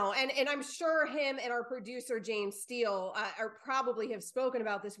don't know. And I'm sure him and our producer, James Steele, are probably have spoken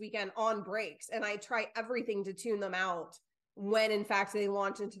about this weekend on breaks. And I try everything to tune them out when in fact they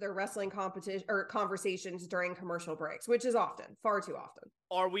launch into their wrestling competition or conversations during commercial breaks, which is often, far too often.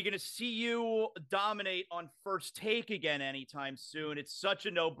 Are we going to see you dominate on First Take again anytime soon? It's such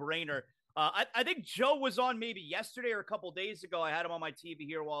a no-brainer. I think Joe was on maybe yesterday or a couple days ago. I had him on my TV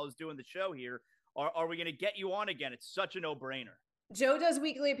here while I was doing the show here. Are we going to get you on again? It's such a no-brainer. Joe does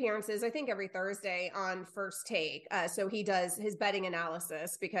weekly appearances, I think every Thursday on First Take. So he does his betting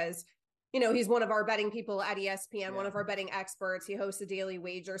analysis because, he's one of our betting people at ESPN, one of our betting experts. He hosts a daily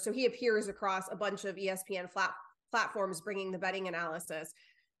wager. So he appears across a bunch of ESPN platforms bringing the betting analysis.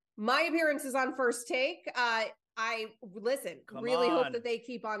 My appearances on First Take, I really hope that they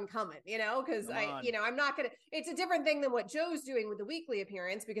keep on coming, because I'm not going to, it's a different thing than what Joe's doing with the weekly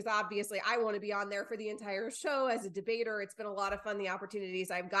appearance, because obviously I want to be on there for the entire show as a debater. It's been a lot of fun, the opportunities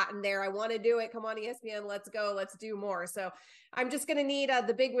I've gotten there. I want to do it. Come on, ESPN, let's go. Let's do more. So I'm just going to need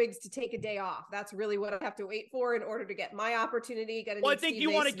the bigwigs to take a day off. That's really what I have to wait for in order to get my opportunity. I think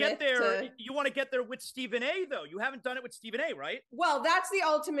you want to get there. You want to get there with Stephen A, though. You haven't done it with Stephen A, right? Well, that's the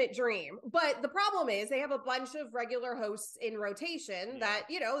ultimate dream. But the problem is they have a bunch of regular hosts in rotation that,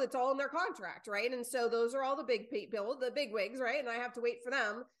 it's all in their contract, right? And so those are all the big people, the big wigs, right? And I have to wait for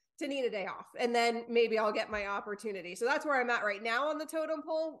them to need a day off. And then maybe I'll get my opportunity. So that's where I'm at right now on the totem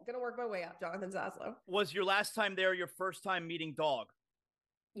pole. I'm going to work my way up, Jonathan Zaslow. Was your last time there your first time meeting Dog?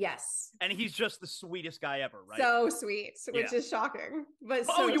 Yes. And he's just the sweetest guy ever, right? So sweet, which is shocking. But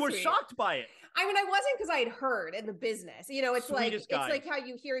you were sweet. Shocked by it. I mean, I wasn't, because I had heard in the business, it's Sweetest guy. It's like how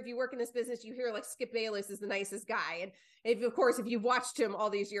you hear, if you work in this business, you hear like Skip Bayless is the nicest guy. And if you've watched him all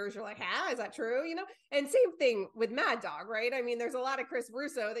these years, you're like, is that true? And same thing with Mad Dog, right? I mean, there's a lot of Chris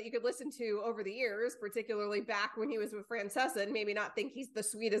Russo that you could listen to over the years, particularly back when he was with Francesa, and maybe not think he's the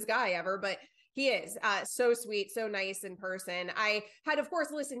sweetest guy ever, but he is so sweet, so nice in person. I had, of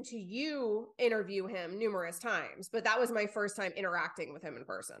course, listened to you interview him numerous times, but that was my first time interacting with him in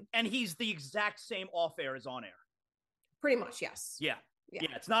person. And he's the exact same off air as on air. Pretty much, yes. Yeah.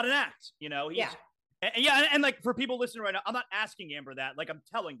 It's not an act, And like for people listening right now, I'm not asking Amber that. Like I'm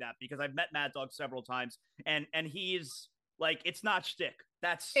telling that because I've met Mad Dog several times, and he's like, it's not shtick.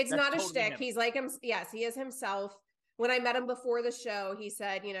 That's not totally a shtick. Him. He's like him. Yes, he is himself. When I met him before the show, he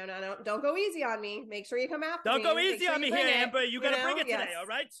said, no, don't go easy on me. Make sure you come after me. Don't go easy on me here, Amber. You got to bring it today, all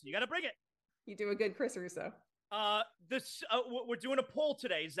right? You got to bring it. You do a good Chris Russo. We're doing a poll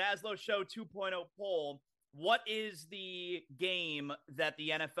today, Zaslow Show 2.0 poll. What is the game that the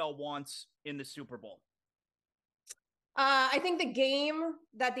NFL wants in the Super Bowl? I think the game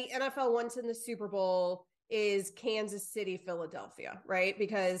that the NFL wants in the Super Bowl is Kansas City, Philadelphia, right?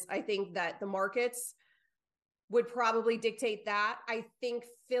 Because I think that the markets would probably dictate that. I think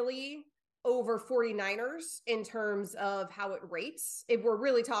Philly over 49ers in terms of how it rates, if we're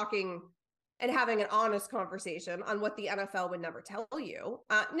really talking and having an honest conversation on what the NFL would never tell you.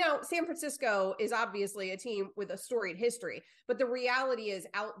 Now, San Francisco is obviously a team with a storied history, but the reality is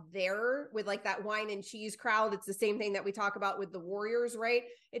out there with like that wine and cheese crowd, it's the same thing that we talk about with the Warriors, right?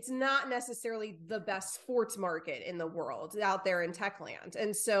 It's not necessarily the best sports market in the world out there in Techland.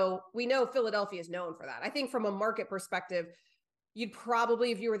 And so we know Philadelphia is known for that. I think from a market perspective, you'd probably,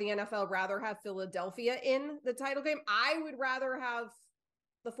 if you were the NFL, rather have Philadelphia in the title game. I would rather have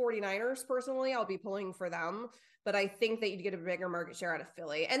the 49ers personally. I'll be pulling for them, but I think that you'd get a bigger market share out of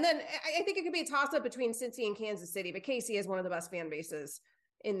Philly. And then I think it could be a toss up between Cincy and Kansas City, but KC is one of the best fan bases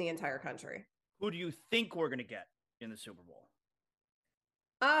in the entire country. Who do you think we're going to get in the Super Bowl?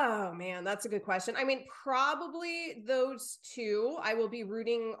 Oh man, that's a good question. I mean, probably those two. I will be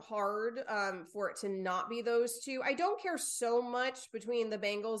rooting hard for it to not be those two. I don't care so much between the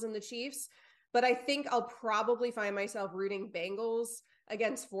Bengals and the Chiefs, but I think I'll probably find myself rooting Bengals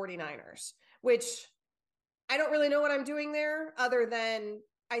against 49ers, which I don't really know what I'm doing there other than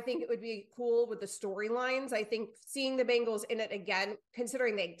I think it would be cool with the storylines. I think seeing the Bengals in it again,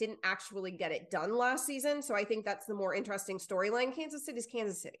 considering they didn't actually get it done last season. So I think that's the more interesting storyline. Kansas City's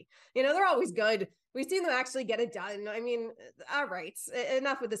Kansas City. They're always good. We've seen them actually get it done. I mean, all right,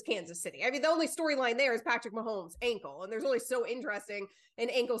 enough with this Kansas City. I mean, the only storyline there is Patrick Mahomes' ankle. And there's only so interesting an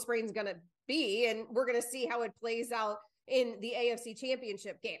ankle sprain's going to be. And we're going to see how it plays out in the AFC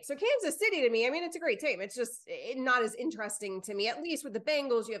Championship game. So Kansas City to me, I mean, it's a great team. It's just not as interesting to me. At least with the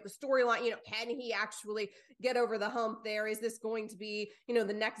Bengals, you have the storyline, can he actually get over the hump there? Is this going to be,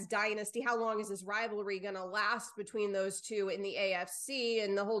 the next dynasty? How long is this rivalry going to last between those two in the AFC?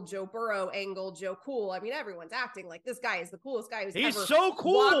 And the whole Joe Burrow angle, Joe Cool. I mean, everyone's acting like this guy is the coolest guy who's ever so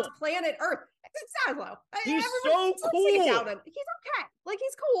cool. walked planet Earth. It's Zaslow. He's so cool. He's okay. Like,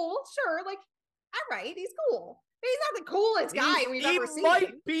 he's cool. Sure. Like, all right, he's cool. He's not the coolest guy we've ever seen. He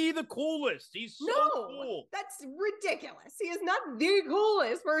might be the coolest. He's so cool. That's ridiculous. He is not the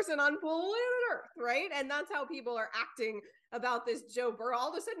coolest person on planet Earth, right? And that's how people are acting about this Joe Burrow. All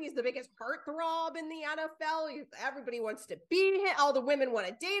of a sudden, he's the biggest heartthrob in the NFL. Everybody wants to be him. All the women want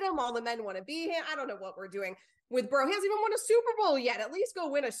to date him. All the men want to be him. I don't know what we're doing with Burrow. He hasn't even won a Super Bowl yet. At least go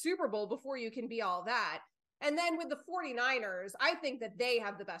win a Super Bowl before you can be all that. And then with the 49ers, I think that they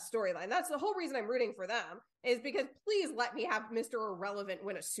have the best storyline. That's the whole reason I'm rooting for them, is because please let me have Mr. Irrelevant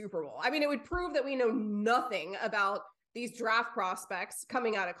win a Super Bowl. I mean, it would prove that we know nothing about these draft prospects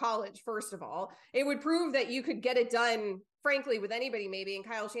coming out of college, first of all. It would prove that you could get it done, frankly, with anybody maybe in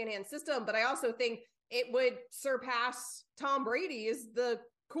Kyle Shanahan's system. But I also think it would surpass Tom Brady as the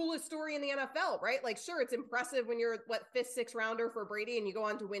coolest story in the NFL, right? Like, sure, it's impressive when you're, fifth, sixth rounder for Brady and you go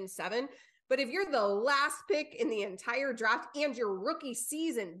on to win 7. But if you're the last pick in the entire draft and your rookie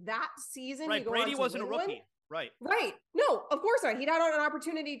season, that season, right? You go Brady on to wasn't a win rookie, one, right? No, of course not. He'd had an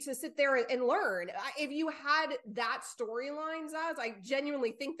opportunity to sit there and learn. If you had that storyline, Zaz, I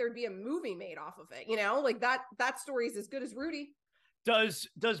genuinely think there'd be a movie made off of it. You know, like that story is as good as Rudy. Does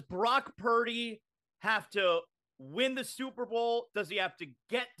Brock Purdy have to win the Super Bowl? Does he have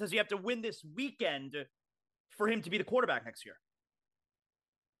to win this weekend for him to be the quarterback next year?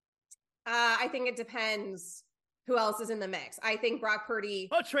 I think it depends who else is in the mix. I think Brock Purdy.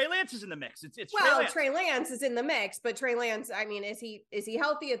 Oh, Trey Lance is in the mix. It's Trey Lance is in the mix, but Trey Lance, I mean, is he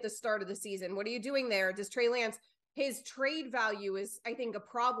healthy at the start of the season? What are you doing there? Does Trey Lance, his trade value is, I think, a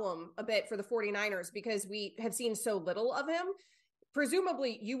problem a bit for the 49ers because we have seen so little of him.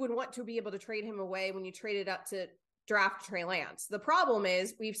 Presumably, you would want to be able to trade him away when you traded up to draft Trey Lance. The problem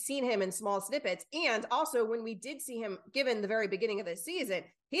is we've seen him in small snippets. And also when we did see him, given the very beginning of the season,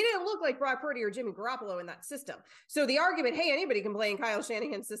 he didn't look like Brock Purdy or Jimmy Garoppolo in that system. So the argument, hey, anybody can play in Kyle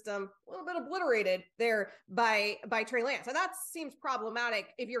Shanahan's system, a little bit obliterated there by Trey Lance. And that seems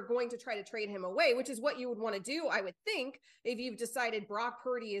problematic if you're going to try to trade him away, which is what you would want to do, I would think, if you've decided Brock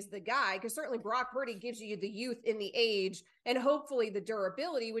Purdy is the guy, because certainly Brock Purdy gives you the youth in the age and hopefully the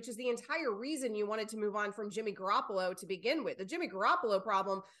durability, which is the entire reason you wanted to move on from Jimmy Garoppolo to begin with. The Jimmy Garoppolo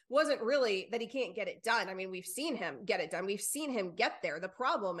problem wasn't really that he can't get it done. I mean, we've seen him get it done. We've seen him get there. The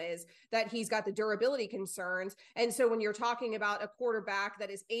problem is that he's got the durability concerns. And so when you're talking about a quarterback that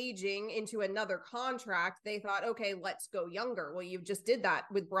is aging into another contract, they thought, okay, let's go younger. Well, you just did that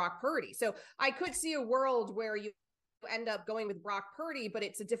with Brock Purdy. So I could see a world where you end up going with Brock Purdy, but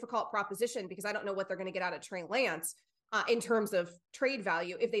it's a difficult proposition because I don't know what they're going to get out of Trey Lance. In terms of trade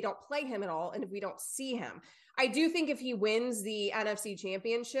value, if they don't play him at all, and if we don't see him. I do think if he wins the NFC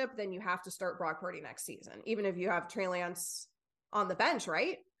Championship, then you have to start Brock Purdy next season, even if you have Trey Lance on the bench,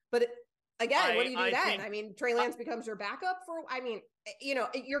 right? But again, what do you do then? I mean, Trey Lance becomes your backup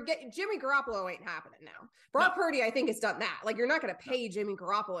you're getting Jimmy Garoppolo ain't happening now. Brock Purdy, I think, has done that. Like, you're not going to pay Jimmy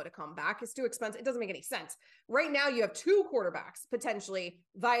Garoppolo to come back. It's too expensive. It doesn't make any sense. Right now, you have 2 quarterbacks, potentially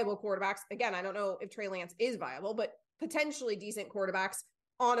viable quarterbacks. Again, I don't know if Trey Lance is viable, but potentially decent quarterbacks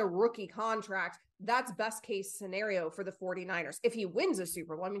on a rookie contract. That's best case scenario for the 49ers. If he wins a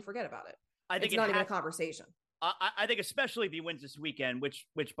Super Bowl, I mean, forget about it. I think it's not even a conversation. I think especially if he wins this weekend, which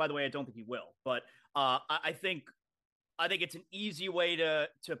by the way, I don't think he will, but I think it's an easy way to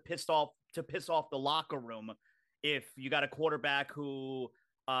piss off the locker room if you got a quarterback who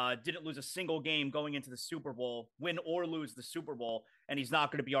didn't lose a single game going into the Super Bowl, win or lose the Super Bowl, and he's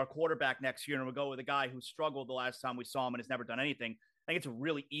not going to be our quarterback next year, and we'll go with a guy who struggled the last time we saw him and has never done anything. I think it's a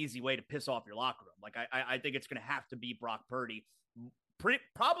really easy way to piss off your locker room. Like, I think it's going to have to be Brock Purdy,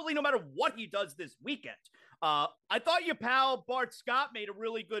 probably no matter what he does this weekend. I thought your pal Bart Scott made a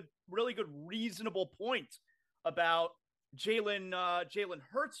really good, reasonable point about Jalen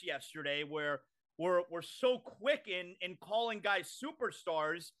Hurts yesterday, where we're so quick in calling guys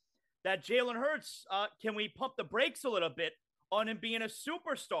superstars that Jalen Hurts, can we pump the brakes a little bit on him being a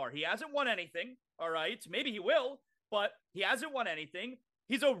superstar? He hasn't won anything, all right? Maybe he will, but he hasn't won anything.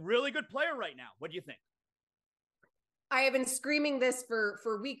 He's a really good player right now. What do you think? I have been screaming this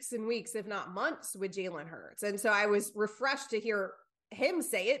for weeks and weeks, if not months, with Jalen Hurts. And so I was refreshed to hear him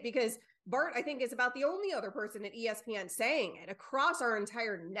say it because Bart, I think, is about the only other person at ESPN saying it. Across our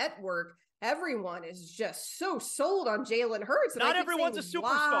entire network, everyone is just so sold on Jalen Hurts. Not everyone's a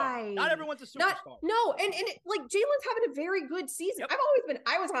superstar. Why? Not everyone's a superstar. And like Jalen's having a very good season. Yep.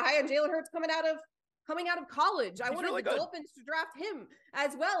 I was high on Jalen Hurts coming out of college. I wanted the Dolphins to draft him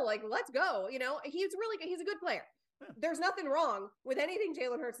as well. Like, let's go. You know, he's a good player. There's nothing wrong with anything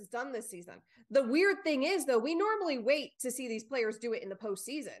Jalen Hurts has done this season. The weird thing is, though, we normally wait to see these players do it in the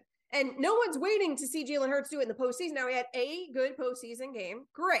postseason. And no one's waiting to see Jalen Hurts do it in the postseason. Now, he had a good postseason game.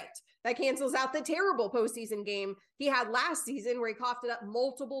 Great. That cancels out the terrible postseason game he had last season where he coughed it up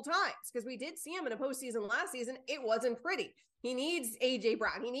multiple times, because we did see him in a postseason last season. It wasn't pretty. He needs A.J.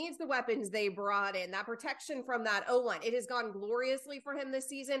 Brown. He needs the weapons they brought in, that protection from that O-line. It has gone gloriously for him this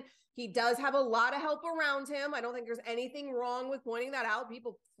season. He does have a lot of help around him. I don't think there's anything wrong with pointing that out.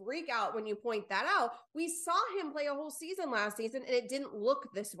 People freak out when you point that out. We saw him play a whole season last season, and it didn't look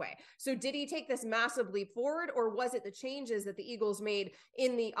this way. So did he take this massive leap forward, or was it the changes that the Eagles made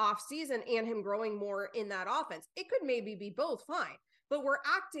in the offseason and him growing more in that offense? It could maybe be both. Fine. But we're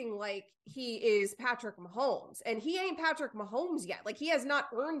acting like he is Patrick Mahomes, and he ain't Patrick Mahomes yet. Like, he has not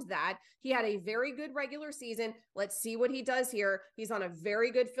earned that. He had a very good regular season. Let's see what he does here. He's on a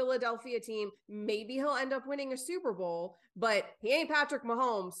very good Philadelphia team. Maybe he'll end up winning a Super Bowl, but he ain't Patrick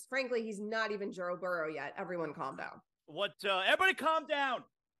Mahomes. Frankly, he's not even Joe Burrow yet. Everyone calm down. Everybody calm down.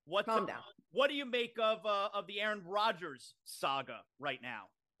 Calm down. What do you make of the Aaron Rodgers saga right now?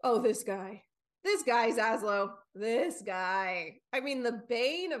 Oh, this guy, Zaslow, this guy. I mean, the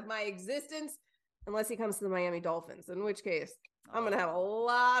bane of my existence, unless he comes to the Miami Dolphins, in which case I'm going to have a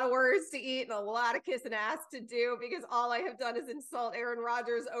lot of words to eat and a lot of kissing ass to do, because all I have done is insult Aaron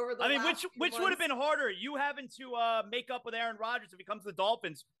Rodgers over the last which would have been harder, you having to make up with Aaron Rodgers if he comes to the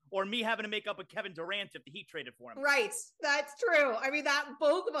Dolphins, or me having to make up with Kevin Durant if the Heat traded for him? Right. That's true. I mean, that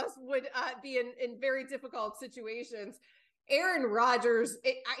both of us would be in very difficult situations. Aaron Rodgers,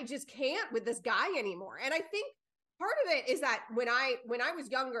 I just can't with this guy anymore. And I think part of it is that when I was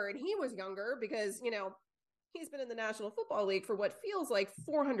younger and he was younger, because, he's been in the National Football League for what feels like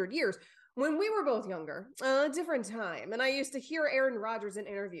 400 years. When we were both younger, a different time, and I used to hear Aaron Rodgers in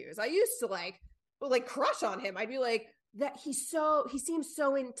interviews, I used to like crush on him. I'd be like, that he seems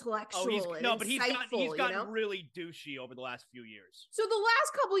so intellectual. But he's gotten really douchey over the last few years. So the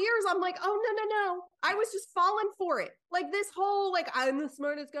last couple years, I'm like, oh, no. I was just falling for it. Like, this whole, I'm the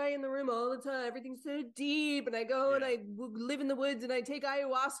smartest guy in the room all the time. Everything's so deep. And I go and I live in the woods and I take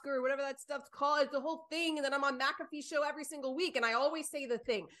ayahuasca or whatever that stuff's called. It's the whole thing. And then I'm on McAfee show every single week. And I always say the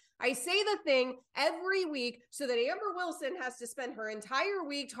thing. I say the thing every week so that Amber Wilson has to spend her entire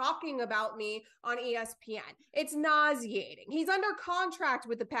week talking about me on ESPN. It's nauseating. He's under contract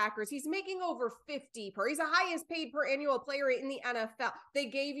with the Packers. He's making over 50 per. He's the highest paid per annual player in the NFL. They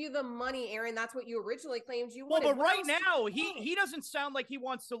gave you the money, Aaron. That's what you originally claimed you wanted. Well, but right now, he doesn't sound like he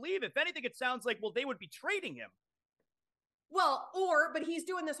wants to leave. If anything, it sounds like, they would be trading him. Well, but he's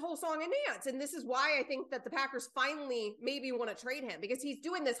doing this whole song and dance. And this is why I think that the Packers finally maybe want to trade him, because he's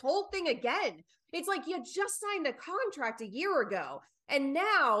doing this whole thing again. It's like you just signed a contract a year ago. And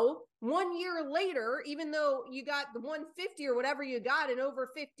now 1 year later, even though you got the 150 or whatever you got and over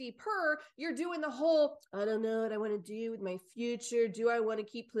 50 per, you're doing the whole, I don't know what I want to do with my future. Do I want to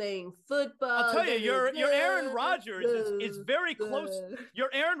keep playing football? I'll tell you, your Aaron Rodgers is very close. Your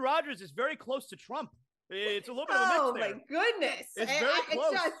Aaron Rodgers is very close to Trump. It's a little bit of a mix there. Oh, my goodness. It's very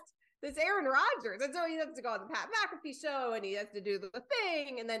close. It's just this Aaron Rodgers. And so he has to go on the Pat McAfee show and he has to do the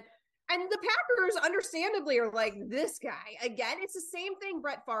thing. And the Packers understandably are like, this guy. Again, it's the same thing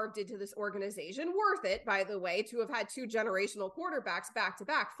Brett Favre did to this organization. Worth it, by the way, to have had two generational quarterbacks back to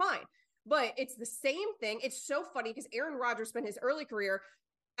back. Fine. But it's the same thing. It's so funny because Aaron Rodgers spent his early career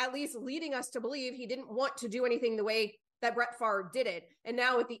at least leading us to believe he didn't want to do anything the way that Brett Favre did it. And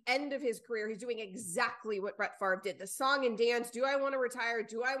now at the end of his career, he's doing exactly what Brett Favre did. The song and dance. Do I want to retire?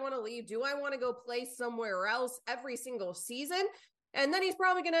 Do I want to leave? Do I want to go play somewhere else every single season? And then he's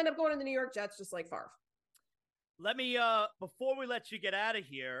probably going to end up going to the New York Jets, just like Favre. Let me, before we let you get out of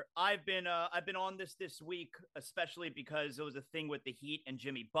here, I've been on this week, especially because it was a thing with the Heat and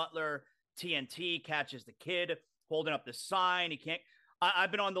Jimmy Butler. TNT catches the kid holding up the sign. He can't.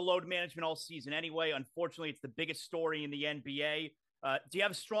 I've been on the load management all season anyway. Unfortunately, it's the biggest story in the NBA. Do you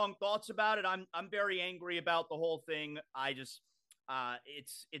have strong thoughts about it? I'm very angry about the whole thing. I just,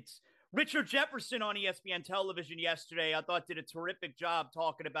 it's Richard Jefferson on ESPN television yesterday. I thought did a terrific job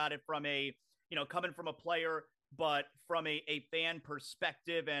talking about it from a, coming from a player, but from a fan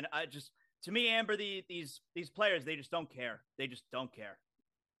perspective. And to me, Amber, these players, they just don't care. They just don't care.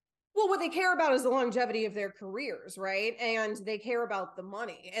 Well, what they care about is the longevity of their careers, right? And they care about the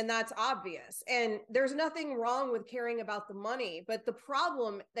money, and that's obvious. And there's nothing wrong with caring about the money, but the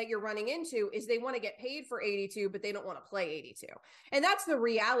problem that you're running into is they want to get paid for 82, but they don't want to play 82. And that's the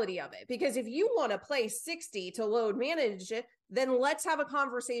reality of it, because if you want to play 60 to load manage it, then let's have a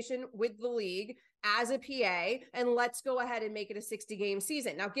conversation with the league as a PA, and let's go ahead and make it a 60-game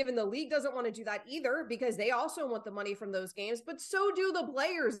season. Now, given the league doesn't want to do that either, because they also want the money from those games, but so do the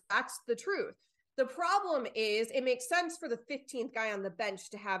players. That's the truth. The problem is it makes sense for the 15th guy on the bench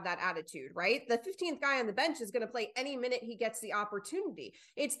to have that attitude, right? The 15th guy on the bench is going to play any minute he gets the opportunity.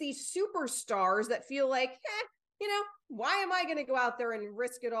 It's these superstars that feel like, why am I going to go out there and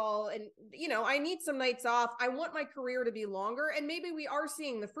risk it all? And, I need some nights off. I want my career to be longer. And maybe we are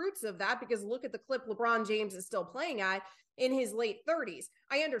seeing the fruits of that, because look at the clip LeBron James is still playing at in his late 30s.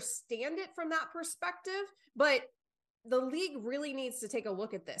 I understand it from that perspective, but the league really needs to take a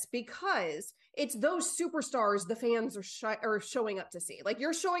look at this, because it's those superstars the fans are showing up to see. Like,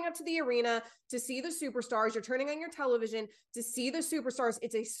 you're showing up to the arena to see the superstars. You're turning on your television to see the superstars.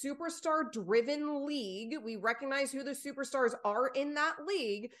 It's a superstar-driven league. We recognize who the superstars are in that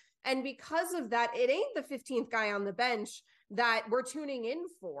league. And because of that, it ain't the 15th guy on the bench that we're tuning in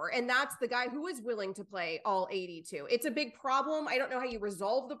for. And that's the guy who is willing to play all 82. It's a big problem. I don't know how you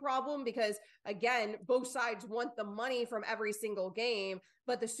resolve the problem, because again, both sides want the money from every single game,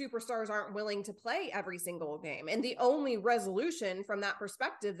 but the superstars aren't willing to play every single game. And the only resolution from that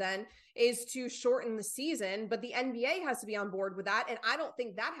perspective then is to shorten the season, but the NBA has to be on board with that. And I don't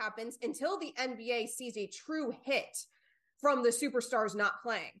think that happens until the NBA sees a true hit from the superstars not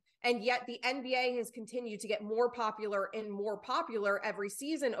playing. And yet the NBA has continued to get more popular and more popular every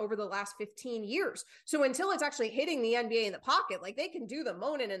season over the last 15 years. So until it's actually hitting the NBA in the pocket, like, they can do the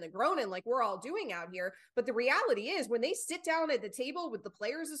moaning and the groaning like we're all doing out here. But the reality is, when they sit down at the table with the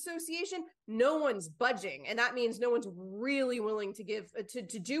Players Association, no one's budging. And that means no one's really willing to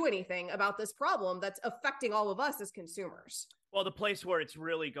to do anything about this problem that's affecting all of us as consumers. Well, the place where it's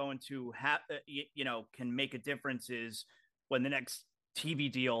really going to can make a difference is when the next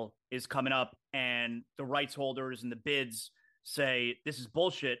TV deal is coming up and the rights holders and the bids say, this is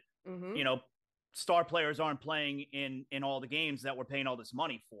bullshit. Mm-hmm. Star players aren't playing in all the games that we're paying all this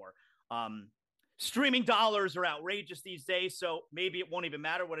money for. Streaming dollars are outrageous these days, so maybe it won't even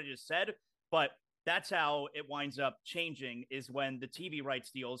matter what I just said, but that's how it winds up changing, is when the TV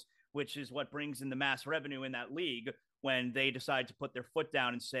rights deals, which is what brings in the mass revenue in that league, when they decide to put their foot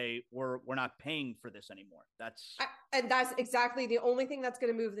down and say, we're not paying for this anymore. And that's exactly the only thing that's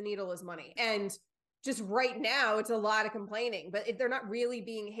going to move the needle is money. And just right now, it's a lot of complaining, but they're not really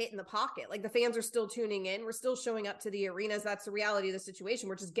being hit in the pocket. Like, the fans are still tuning in. We're still showing up to the arenas. That's the reality of the situation.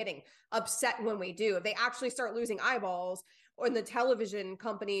 We're just getting upset when we do. If they actually start losing eyeballs, or the television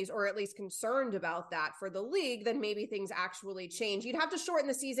companies are at least concerned about that for the league, then maybe things actually change. You'd have to shorten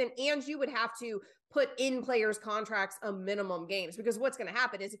the season, and you would have to put in players' contracts a minimum games, because what's going to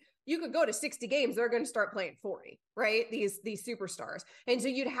happen is you could go to 60 games, they're going to start playing 40, right? These superstars. And so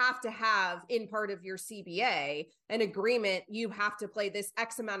you'd have to have, in part of your CBA, an agreement. You have to play this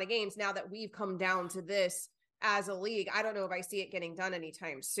X amount of games. Now that we've come down to this as a league, I don't know if I see it getting done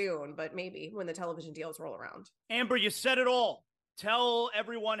anytime soon, but maybe when the television deals roll around. Amber, you said it all. Tell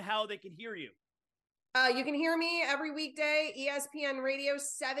everyone how they can hear you. You can hear me every weekday, ESPN Radio,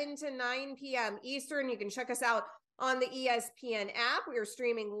 7 to 9 p.m. Eastern. You can check us out on the ESPN app. We are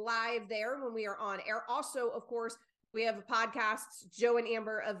streaming live there when we are on air. Also, of course, we have podcasts, Joe and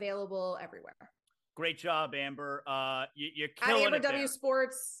Amber, available everywhere. Great job, Amber. You're killing Amber it there. W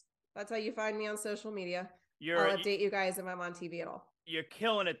Sports. That's how you find me on social media. I'll update you guys if I'm on TV at all. You're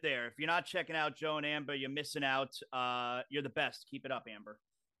killing it there. If you're not checking out Joe and Amber, you're missing out. You're the best. Keep it up, Amber.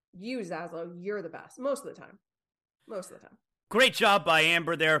 You, Zaslow, you're the best. Most of the time. Great job by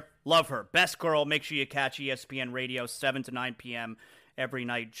Amber there. Love her. Best girl. Make sure you catch ESPN Radio, 7 to 9 p.m. every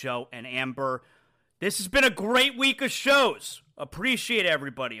night, Joe and Amber. This has been a great week of shows. Appreciate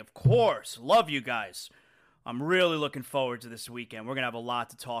everybody, of course. Love you guys. I'm really looking forward to this weekend. We're going to have a lot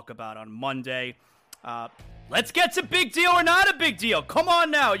to talk about on Monday. Let's get to big deal or not a big deal. Come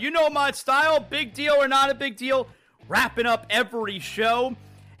on now. You know my style. Big deal or not a big deal. Wrapping up every show.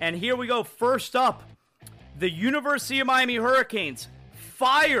 And here we go. First up, the University of Miami Hurricanes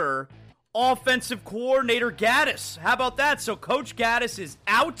fire offensive coordinator Gaddis. How about that? So Coach Gaddis is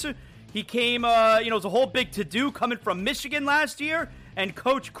out. He came, it was a whole big to-do coming from Michigan last year. And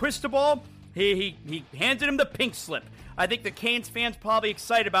Coach Cristobal, he handed him the pink slip. I think the Canes fans probably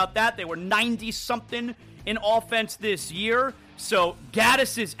excited about that. They were 90-something in offense this year. So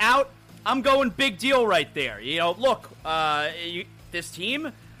Gaddis is out. I'm going big deal right there. Look, this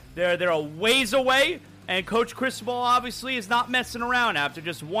team, they're a ways away. And Coach Cristobal obviously is not messing around. After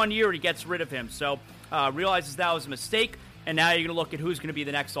just 1 year, he gets rid of him. So realizes that was a mistake. And now you're going to look at who's going to be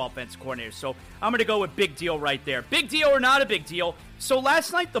the next offense coordinator. So I'm going to go with big deal right there. Big deal or not a big deal. So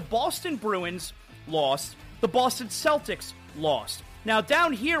last night, the Boston Bruins lost. The Boston Celtics lost. Now,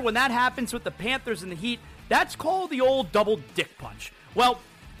 down here, when that happens with the Panthers and the Heat, that's called the old double dick punch. Well,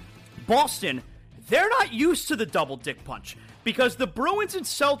 Boston, they're not used to the double dick punch because the Bruins and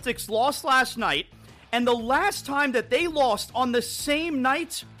Celtics lost last night. And the last time that they lost on the same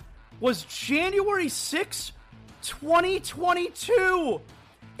night was January 6, 2022.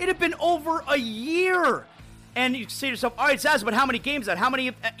 It had been over a year. And you say to yourself, all right, Zaz, but how many games that? How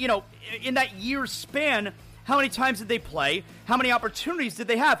many, in that year's span, how many times did they play? How many opportunities did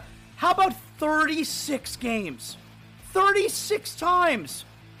they have? How about 36 games? 36 times.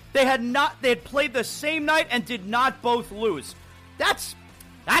 They had played the same night and did not both lose. That's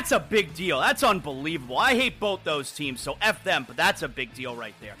a big deal. That's unbelievable. I hate both those teams, so F them, but that's a big deal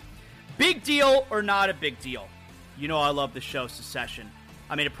right there. Big deal or not a big deal? You know I love the show Secession.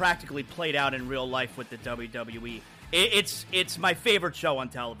 I mean, it practically played out in real life with the WWE. It's my favorite show on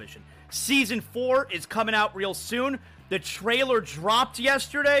television. Season 4 is coming out real soon. The trailer dropped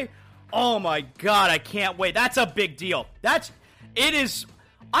yesterday. Oh my God, I can't wait. That's a big deal.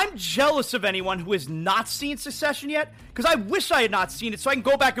 I'm jealous of anyone who has not seen Secession yet, because I wish I had not seen it so I can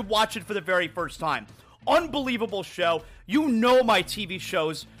go back and watch it for the very first time. Unbelievable show. You know my TV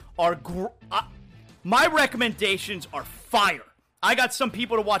shows are... my recommendations are fire. I got some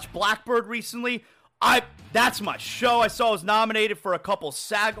people to watch Blackbird recently. That's my show. I saw I was nominated for a couple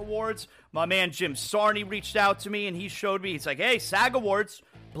SAG Awards. My man Jim Sarney reached out to me and he showed me. He's like, hey, SAG Awards,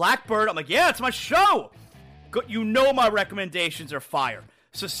 Blackbird. I'm like, yeah, it's my show. You know my recommendations are fire.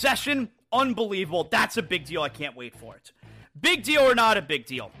 Secession, unbelievable. That's a big deal. I can't wait for it. Big deal or not a big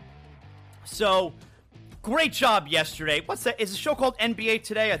deal? So, great job yesterday. What's that? Is the show called NBA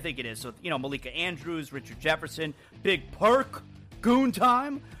Today? I think it is. So, Malika Andrews, Richard Jefferson, Big Perk, Goon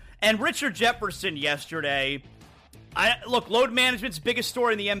Time. And Richard Jefferson yesterday, load management's biggest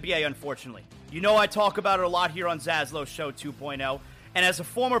story in the NBA, unfortunately. You know I talk about it a lot here on Zaslow Show 2.0. And as a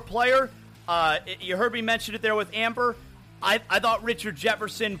former player, you heard me mention it there with Amber. I thought Richard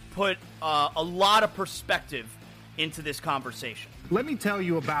Jefferson put a lot of perspective into this conversation. Let me tell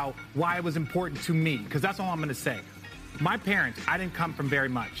you about why it was important to me, because that's all I'm going to say. My parents, I didn't come from very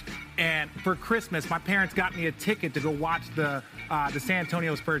much. And for Christmas, my parents got me a ticket to go watch the San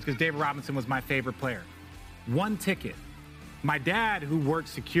Antonio Spurs because David Robinson was my favorite player. One ticket. My dad, who worked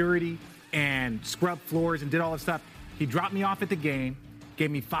security and scrubbed floors and did all this stuff, he dropped me off at the game,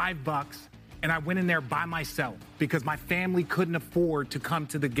 gave me $5, and I went in there by myself because my family couldn't afford to come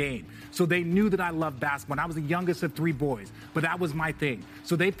to the game. So they knew that I loved basketball. And I was the youngest of 3 boys, but that was my thing.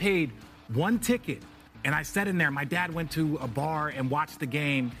 So they paid one ticket, and I sat in there. My dad went to a bar and watched the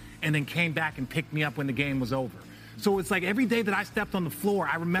game and then came back and picked me up when the game was over. So it's like every day that I stepped on the floor,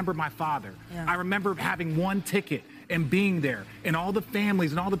 I remember my father. Yeah. I remember having one ticket and being there, and all the families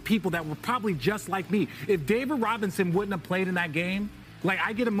and all the people that were probably just like me. If David Robinson wouldn't have played in that game,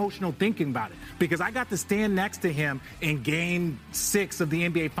 I get emotional thinking about it because I got to stand next to him in Game 6 of the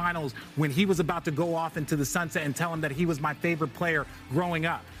NBA Finals when he was about to go off into the sunset and tell him that he was my favorite player growing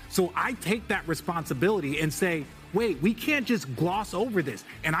up. So I take that responsibility and say, wait, we can't just gloss over this.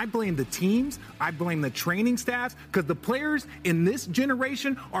 And I blame the teams. I blame the training staffs because the players in this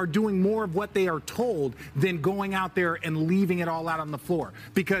generation are doing more of what they are told than going out there and leaving it all out on the floor.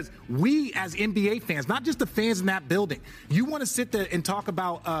 Because we as NBA fans, not just the fans in that building, you want to sit there and talk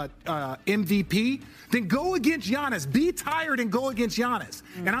about MVP, then go against Giannis. Be tired and go against Giannis.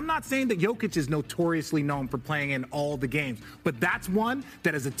 And I'm not saying that Jokic is notoriously known for playing in all the games, but that's one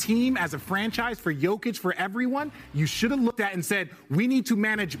that as a team, as a franchise, for Jokic, for everyone, you should have looked at and said, we need to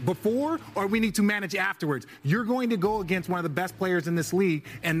manage before or we need to manage afterwards. You're going to go against one of the best players in this league,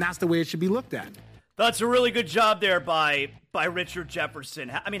 and that's the way it should be looked at. That's a really good job there by Richard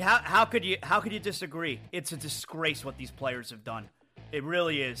Jefferson. I mean, how could you disagree? It's a disgrace what these players have done. It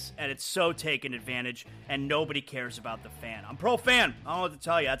really is, and it's so taken advantage, and nobody cares about the fan. I'm pro fan. I don't know what to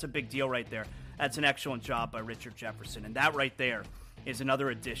tell you. That's a big deal right there. That's an excellent job by Richard Jefferson, and that right there is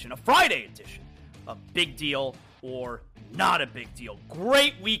another edition, a Friday edition, a big deal or not a big deal.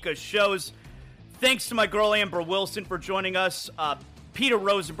 Great week of shows. Thanks to my girl Amber Wilson for joining us. Peter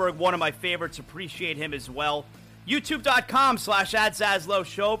Rosenberg, one of my favorites. Appreciate him as well. YouTube.com/@Zaslow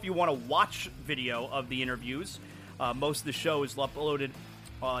Show if you want to watch video of the interviews. Most of the show is uploaded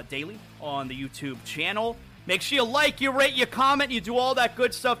daily on the YouTube channel. Make sure you like, you rate, you comment, you do all that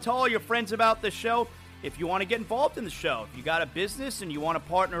good stuff. Tell all your friends about the show. If you want to get involved in the show, if you got a business and you want to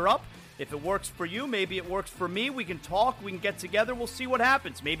partner up, if it works for you, maybe it works for me. We can talk. We can get together. We'll see what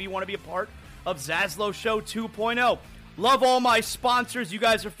happens. Maybe you want to be a part of Zaslow Show 2.0. Love all my sponsors. You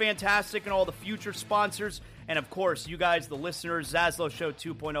guys are fantastic, and all the future sponsors. And, of course, you guys, the listeners, Zaslow Show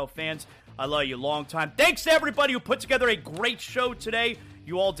 2.0 fans, I love you long time. Thanks to everybody who put together a great show today.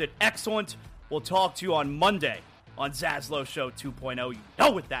 You all did excellent. We'll talk to you on Monday on Zaslow Show 2.0. You know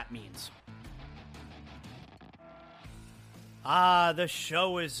what that means. The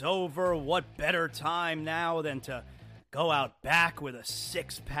show is over. What better time now than to go out back with a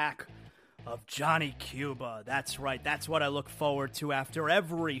six-pack of Johnny Cuba. That's right, that's what I look forward to after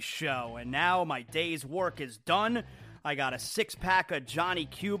every show. And now my day's work is done. I got a six-pack of Johnny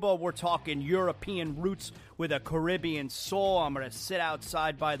Cuba. We're talking European roots with a Caribbean soul. I'm going to sit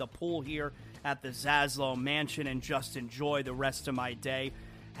outside by the pool here at the Zaslow Mansion and just enjoy the rest of my day.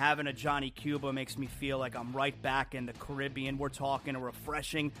 Having a Johnny Cuba makes me feel like I'm right back in the Caribbean. We're talking a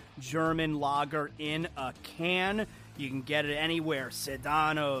refreshing German lager in a can. You can get it anywhere.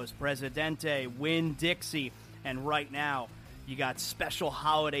 Sedanos, Presidente, Winn-Dixie. And right now, you got special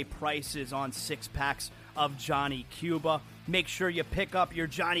holiday prices on six-packs of Johnny Cuba. Make sure you pick up your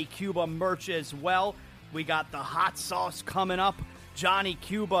Johnny Cuba merch as well. We got the hot sauce coming up. Johnny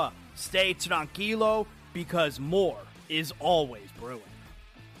Cuba, stay tranquilo, because more is always brewing.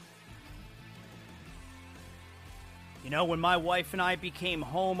 You know, when my wife and I became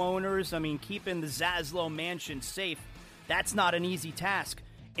homeowners, keeping the Zaslow Mansion safe, that's not an easy task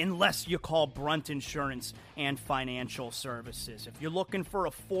unless you call Brunt Insurance and Financial Services. If you're looking for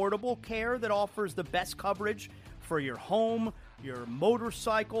affordable care that offers the best coverage for your home, your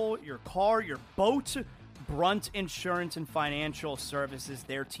motorcycle, your car, your boat, Brunt Insurance and Financial Services,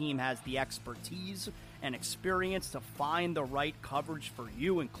 their team has the expertise and experience to find the right coverage for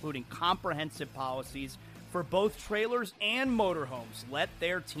you, including comprehensive policies for both trailers and motorhomes. Let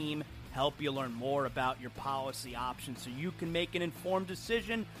their team help you learn more about your policy options so you can make an informed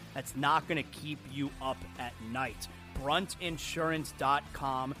decision that's not going to keep you up at night.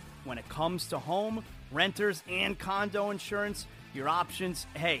 Bruntinsurance.com. When it comes to home, renters, and condo insurance, your options,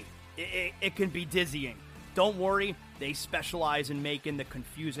 it can be dizzying. Don't worry, they specialize in making the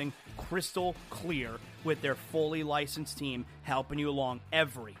confusing crystal clear with their fully licensed team helping you along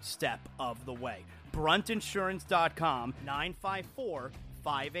every step of the way. Bruntinsurance.com,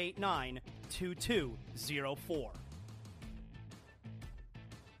 954-589-2204.